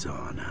heat's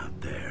on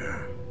out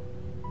there.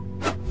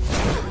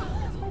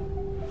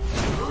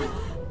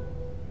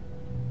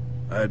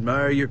 I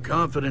admire your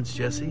confidence,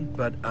 Jesse,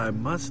 but I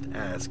must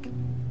ask,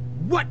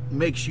 what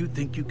makes you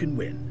think you can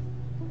win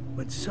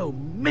when so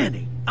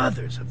many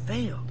others have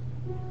failed?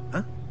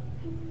 Huh?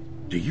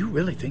 Do you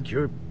really think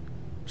you're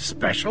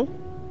special?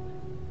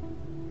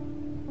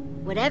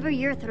 Whatever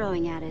you're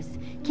throwing at us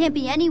can't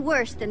be any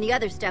worse than the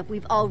other stuff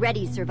we've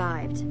already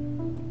survived.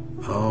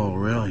 Oh,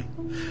 really?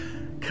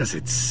 Because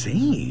it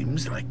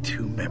seems like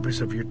 2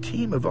 members of your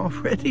team have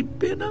already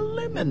been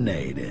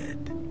eliminated.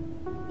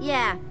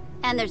 Yeah,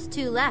 and there's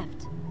 2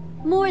 left.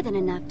 More than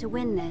enough to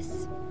win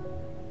this.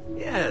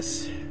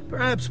 Yes,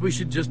 perhaps we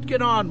should just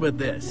get on with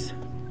this.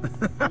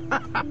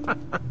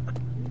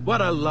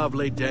 What a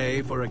lovely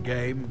day for a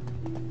game.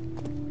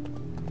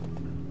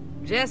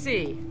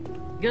 Jesse,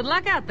 good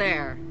luck out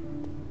there.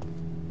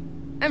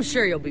 I'm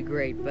sure you'll be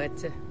great, but,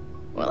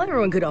 well,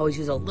 everyone could always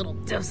use a little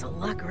dose of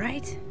luck,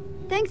 right?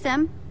 Thanks,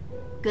 Em.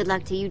 Good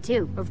luck to you,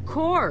 too. Of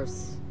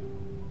course.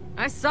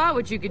 I saw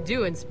what you could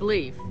do in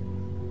Spleef.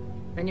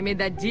 Then you made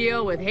that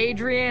deal with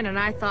Hadrian, and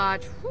I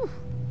thought, whew,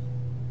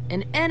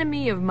 an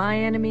enemy of my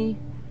enemy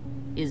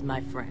is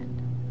my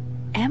friend.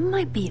 Em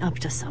might be up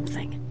to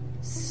something.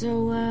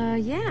 So,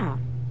 yeah.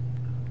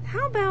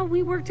 How about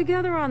we work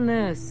together on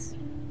this?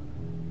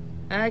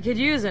 I could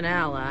use an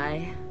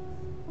ally.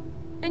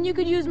 And you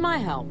could use my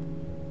help.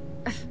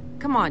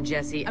 Come on,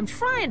 Jesse. I'm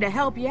trying to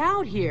help you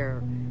out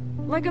here.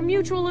 Like a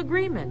mutual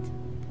agreement.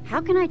 How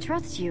can I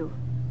trust you?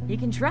 You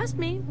can trust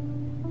me.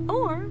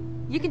 Or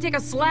you can take a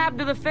slap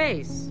to the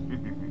face.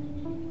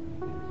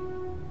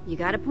 You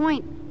got a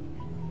point.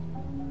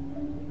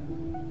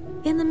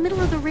 In the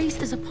middle of the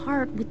race is a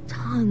part with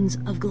tons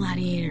of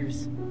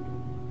gladiators.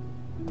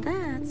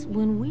 That's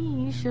when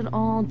we should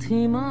all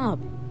team up.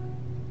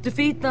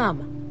 Defeat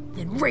them,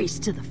 then race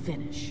to the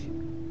finish.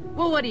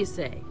 Well, what do you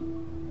say?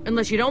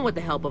 Unless you don't want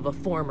the help of a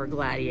former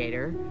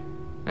gladiator.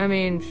 I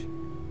mean,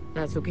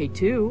 that's okay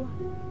too.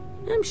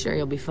 I'm sure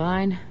you'll be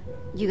fine.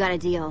 You got a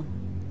deal.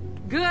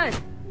 Good.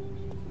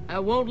 I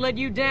won't let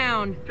you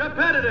down.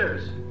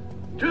 Competitors,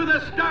 to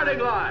the starting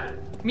line.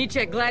 Meet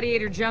you at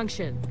Gladiator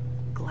Junction.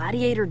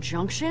 Gladiator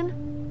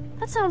Junction?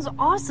 That sounds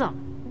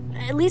awesome.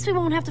 At least we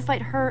won't have to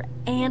fight her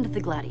and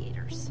the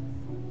gladiators.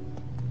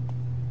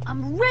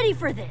 I'm ready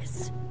for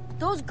this.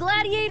 Those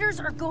gladiators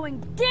are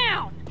going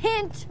down.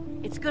 Hint,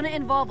 it's gonna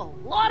involve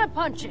a lot of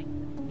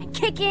punching and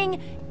kicking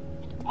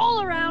and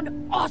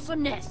all-around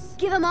awesomeness.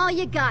 Give them all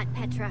you got,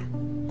 Petra.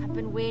 I've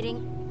been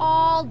waiting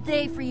all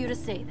day for you to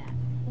say that.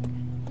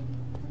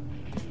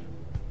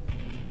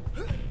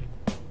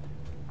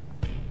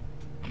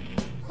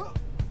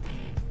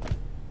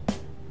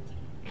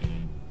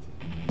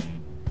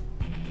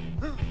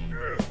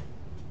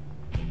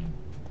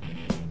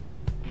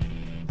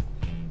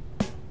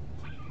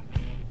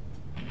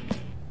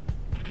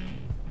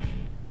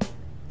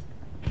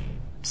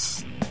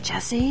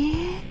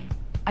 Jesse?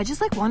 I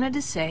just wanted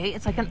to say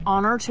it's an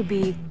honor to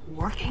be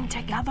working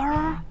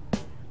together.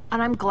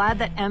 And I'm glad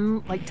that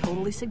Em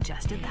totally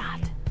suggested that.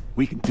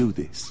 We can do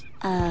this.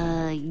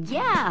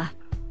 Yeah.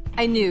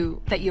 I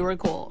knew that you were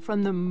cool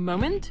from the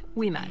moment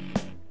we met.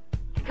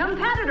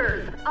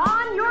 Competitors,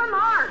 on your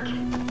mark.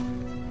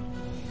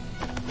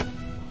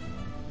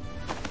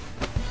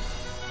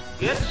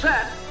 Get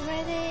set.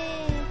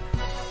 Ready.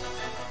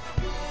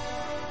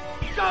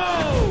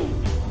 Go!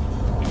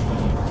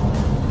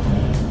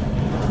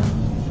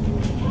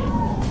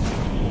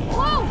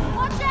 Whoa!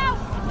 Watch out!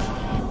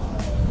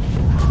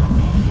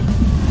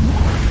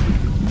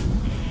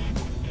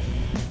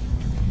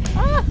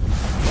 Ah!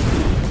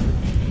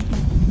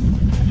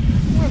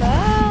 What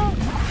up?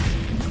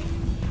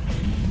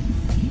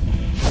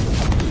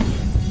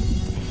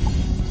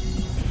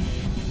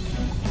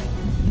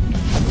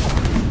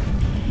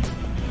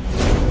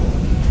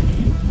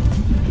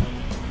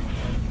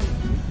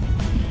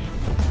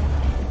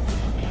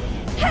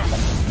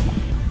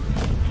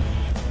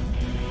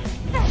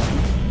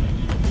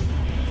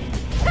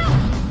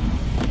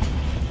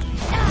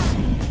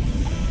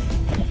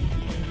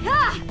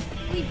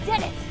 We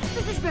did it!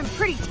 This has been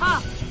pretty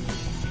tough.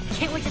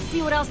 Can't wait to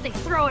see what else they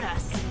throw at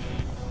us.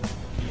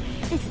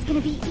 This is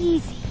gonna be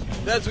easy.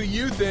 That's what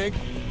you think.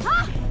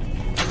 Huh?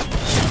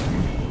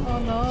 Oh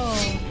no.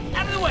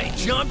 Out of the way,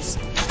 chumps!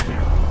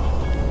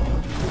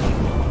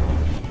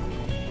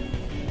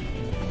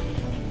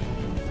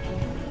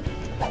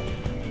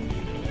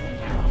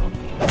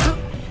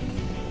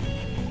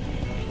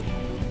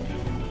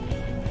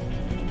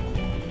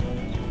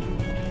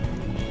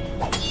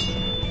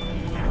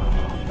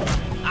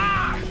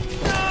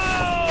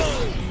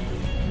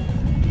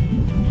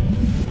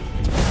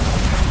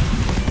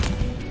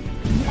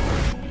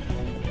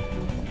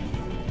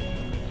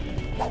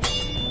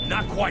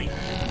 Not quite.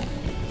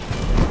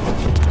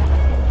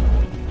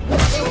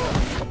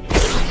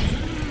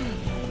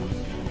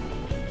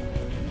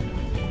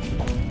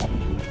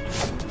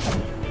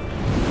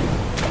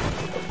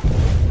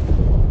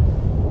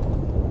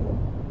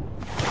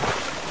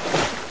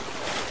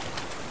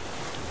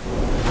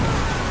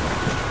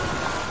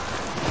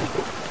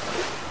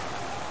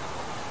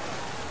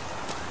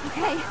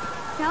 Okay,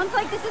 sounds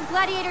like this is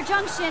Gladiator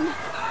Junction.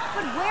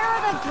 But where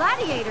are the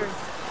gladiators?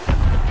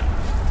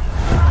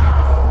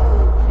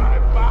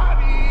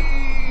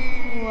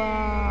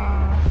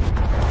 Wow.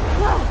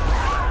 Whoa!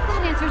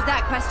 That answers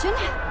that question.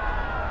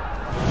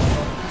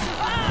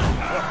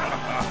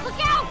 Look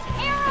out!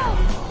 Arrow!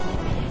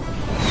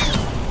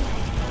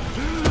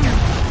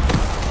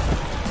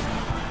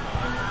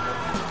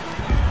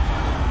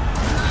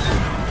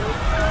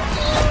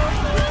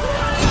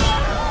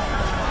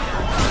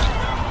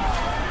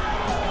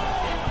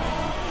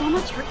 So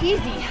much for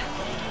easy.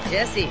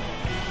 Jesse,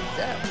 what's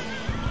up?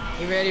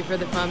 You ready for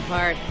the fun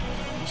part? I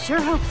sure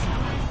hope so.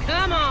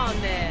 Come on,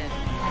 then!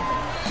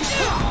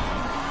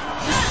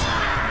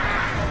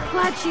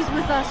 Glad she's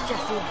with us,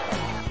 Jesse.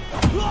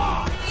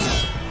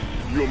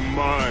 You're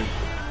mine.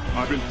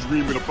 I've been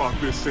dreaming about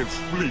this since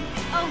sleep.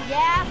 Oh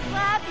yeah,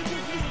 Slab,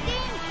 because you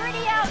seem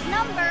pretty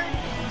outnumbered.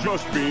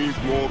 Just means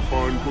more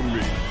fun for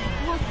me.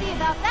 We'll see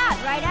about that,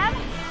 right, Em?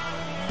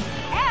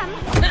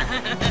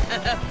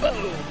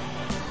 Boom!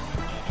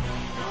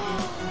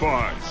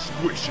 Fine,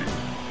 squishy.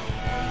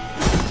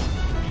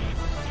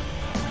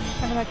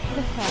 Kind of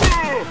perfect.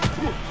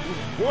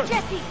 What?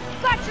 Jesse,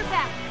 got your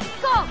back.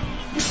 Go!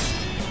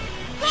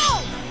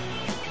 Go!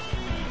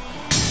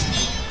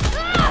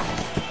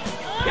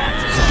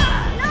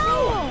 No!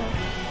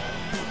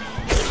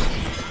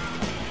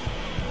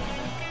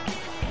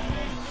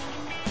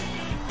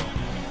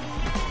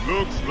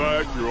 Looks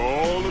like you're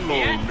all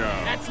alone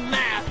now. That's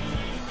math.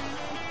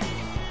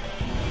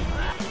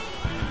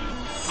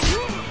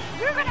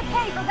 You're gonna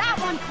pay for that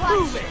one, Clutch.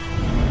 Prove it.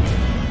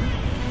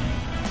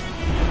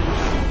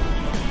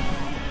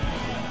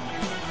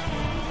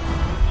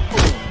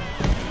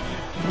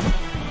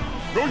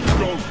 No, you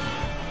don't.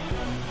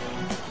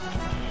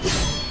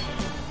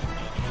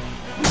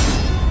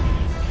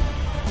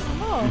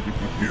 Oh.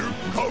 Here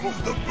comes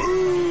the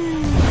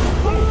boom!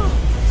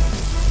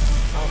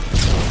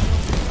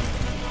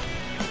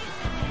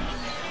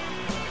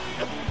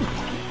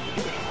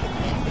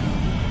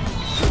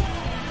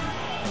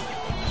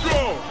 Go!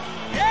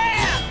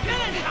 Yeah!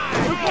 Good!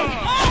 Okay,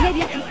 maybe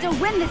I can still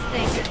win this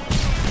thing.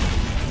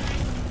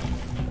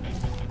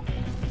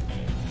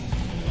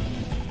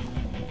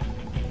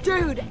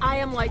 Dude, I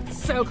am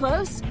so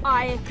close.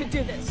 I could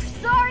do this.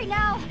 Sorry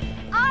now.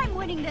 I'm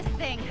winning this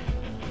thing.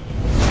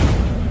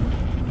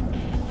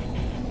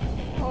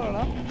 Hold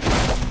on.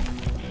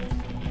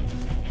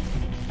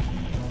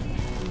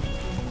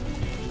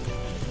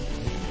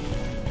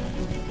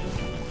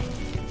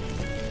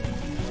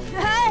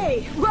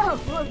 Hey!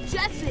 Whoa,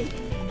 Jesse!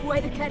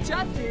 Way to catch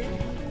up, dude.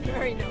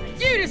 Very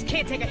nice. You just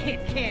can't take a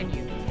hint, can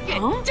you?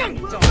 Get Huh?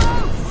 dunked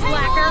on!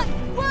 Slacker!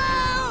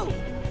 Whoa!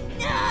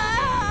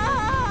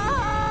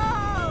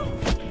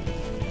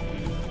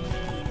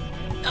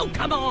 Oh,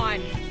 come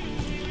on!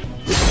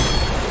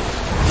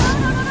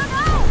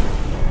 No!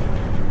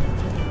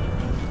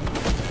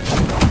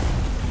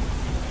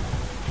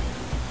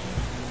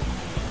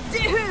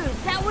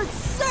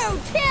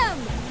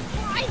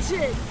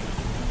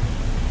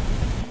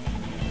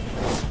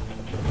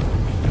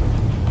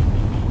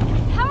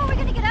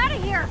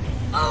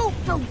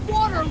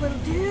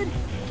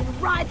 landed, we can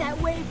ride that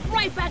wave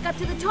right back up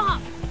to the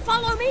top.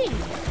 Follow me!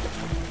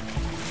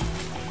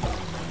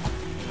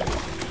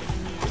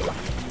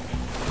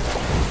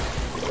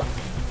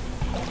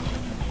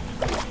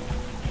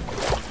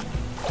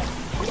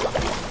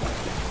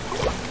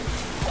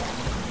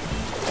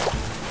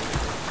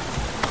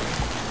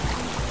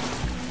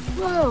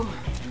 Whoa.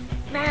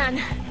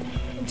 Man,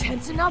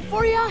 intense enough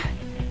for ya?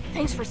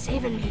 Thanks for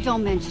saving me.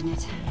 Don't mention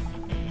it.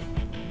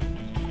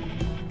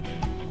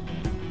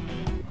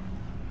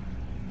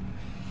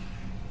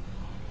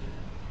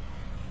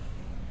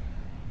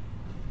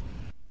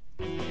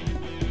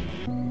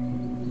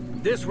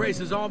 This race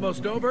is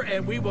almost over,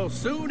 and we will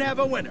soon have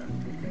a winner.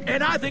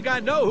 And I think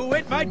I know who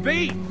it might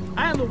be.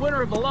 And the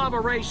winner of the lava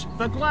race,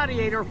 the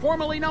gladiator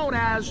formerly known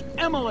as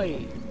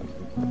Emily.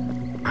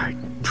 I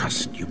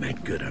trust you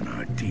made good on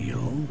our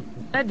deal.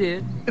 I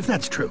did. If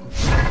that's true,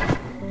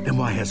 then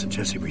why hasn't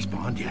Jesse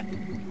respawned yet?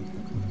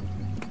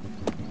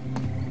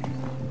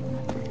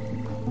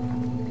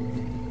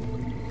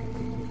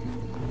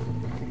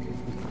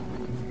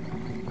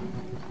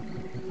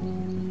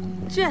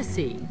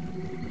 Jesse.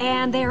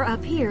 And there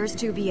appears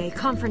to be a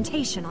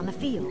confrontation on the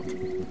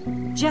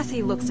field.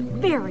 Jesse looks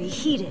very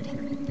heated.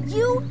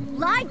 You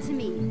lied to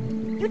me.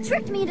 You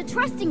tricked me into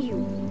trusting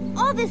you.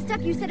 All this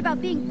stuff you said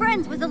about being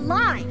friends was a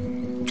lie.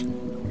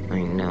 I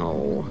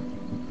know.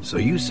 So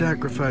you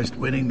sacrificed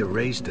winning the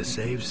race to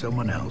save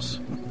someone else?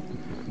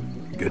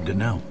 Good to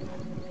know.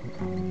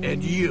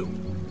 And you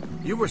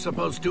were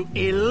supposed to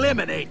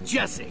eliminate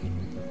Jesse.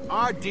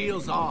 Our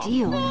deal's off.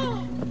 Deal?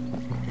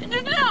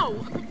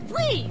 No!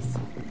 Please!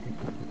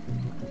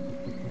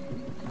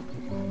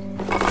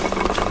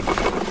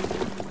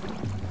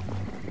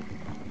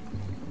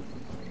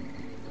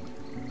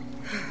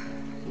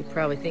 You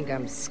probably think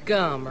I'm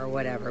scum or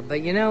whatever,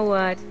 but you know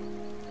what?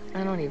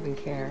 I don't even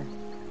care.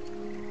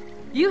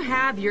 You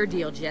have your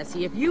deal,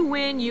 Jesse. If you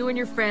win, you and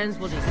your friends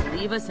will just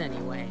leave us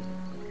anyway.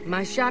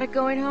 My shot at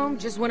going home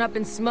just went up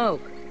in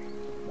smoke.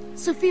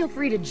 So feel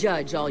free to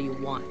judge all you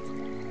want.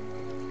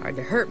 Hard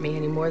to hurt me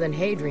any more than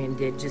Hadrian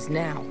did just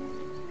now.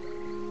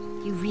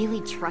 You really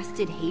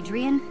trusted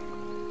Hadrian?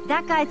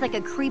 That guy's like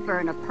a creeper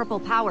in a purple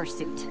power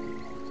suit.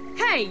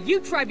 Hey, you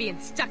try being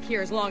stuck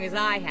here as long as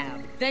I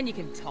have. Then you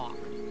can talk.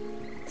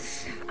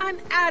 I'm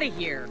out of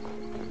here.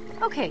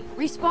 Okay,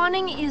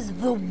 respawning is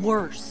the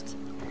worst.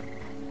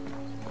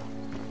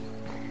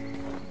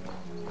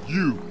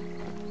 You.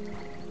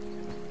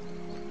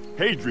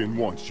 Hadrian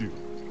wants you.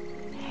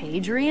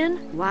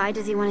 Hadrian? Why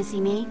does he want to see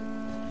me?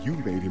 You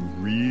made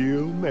him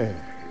real mad.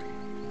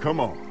 Come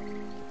on.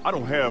 I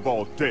don't have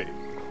all day.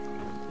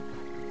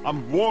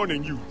 I'm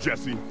warning you,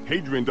 Jesse.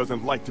 Hadrian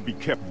doesn't like to be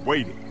kept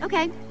waiting.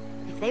 Okay.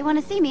 If they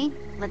want to see me,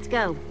 let's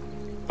go.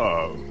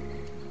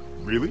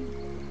 Really?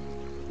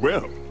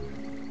 Well,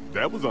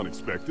 that was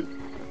unexpected.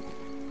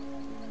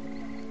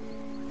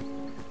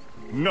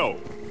 No.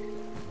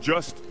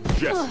 Just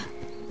Jesse.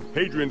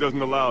 Hadrian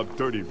doesn't allow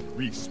dirty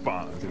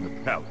respawns in the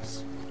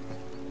palace.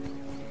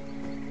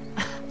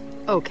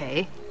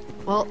 Okay.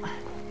 Well,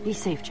 be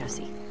safe,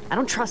 Jesse. I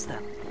don't trust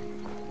them.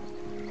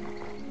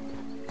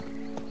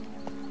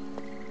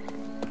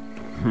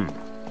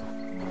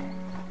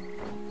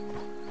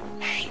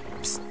 Hey,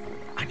 psst.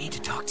 I need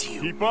to talk to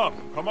you. Keep up.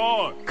 Come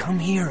on. Come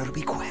here. It'll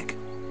be quick.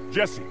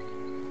 Jesse,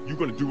 you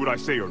gonna do what I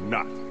say or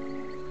not?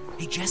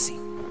 Hey, Jesse.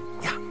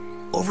 Yeah,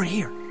 over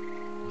here.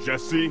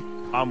 Jesse,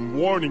 I'm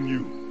warning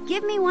you.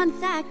 Give me 1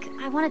 sec.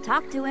 I want to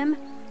talk to him.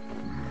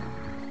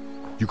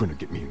 You're gonna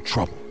get me in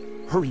trouble.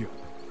 Hurry up.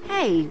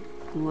 Hey,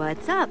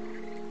 what's up?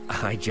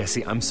 Hi,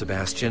 Jesse. I'm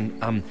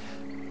Sebastian.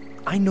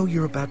 I know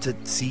you're about to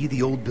see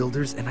the old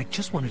builders, and I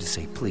just wanted to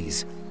say,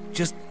 please,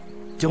 just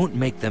don't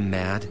make them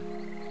mad.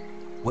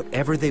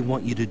 Whatever they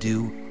want you to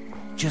do,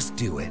 just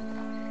do it.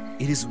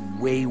 It is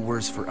way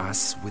worse for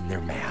us when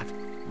they're mad.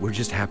 We're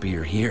just happy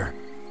you're here.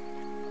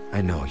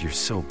 I know, you're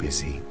so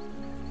busy.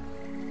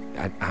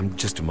 I'm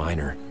just a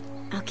miner.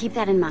 I'll keep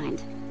that in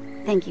mind.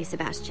 Thank you,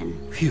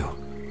 Sebastian. Phew.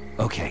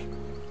 Okay,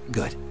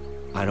 good.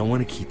 I don't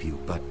want to keep you,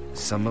 but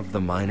some of the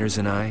miners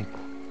and I,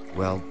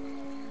 well,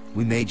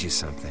 we made you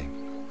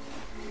something.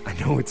 I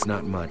know it's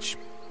not much,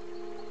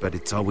 but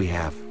it's all we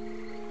have.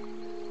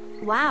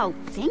 Wow,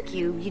 thank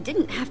you. You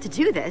didn't have to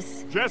do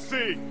this.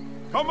 Jesse,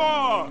 come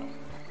on!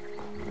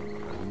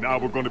 Now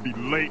we're gonna be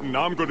late and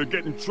I'm gonna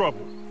get in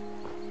trouble.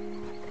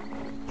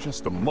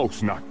 Just the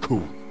most not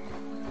cool.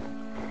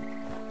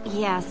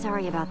 Yeah,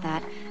 sorry about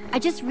that. I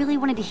just really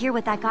wanted to hear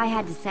what that guy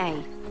had to say.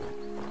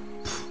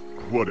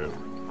 Whatever.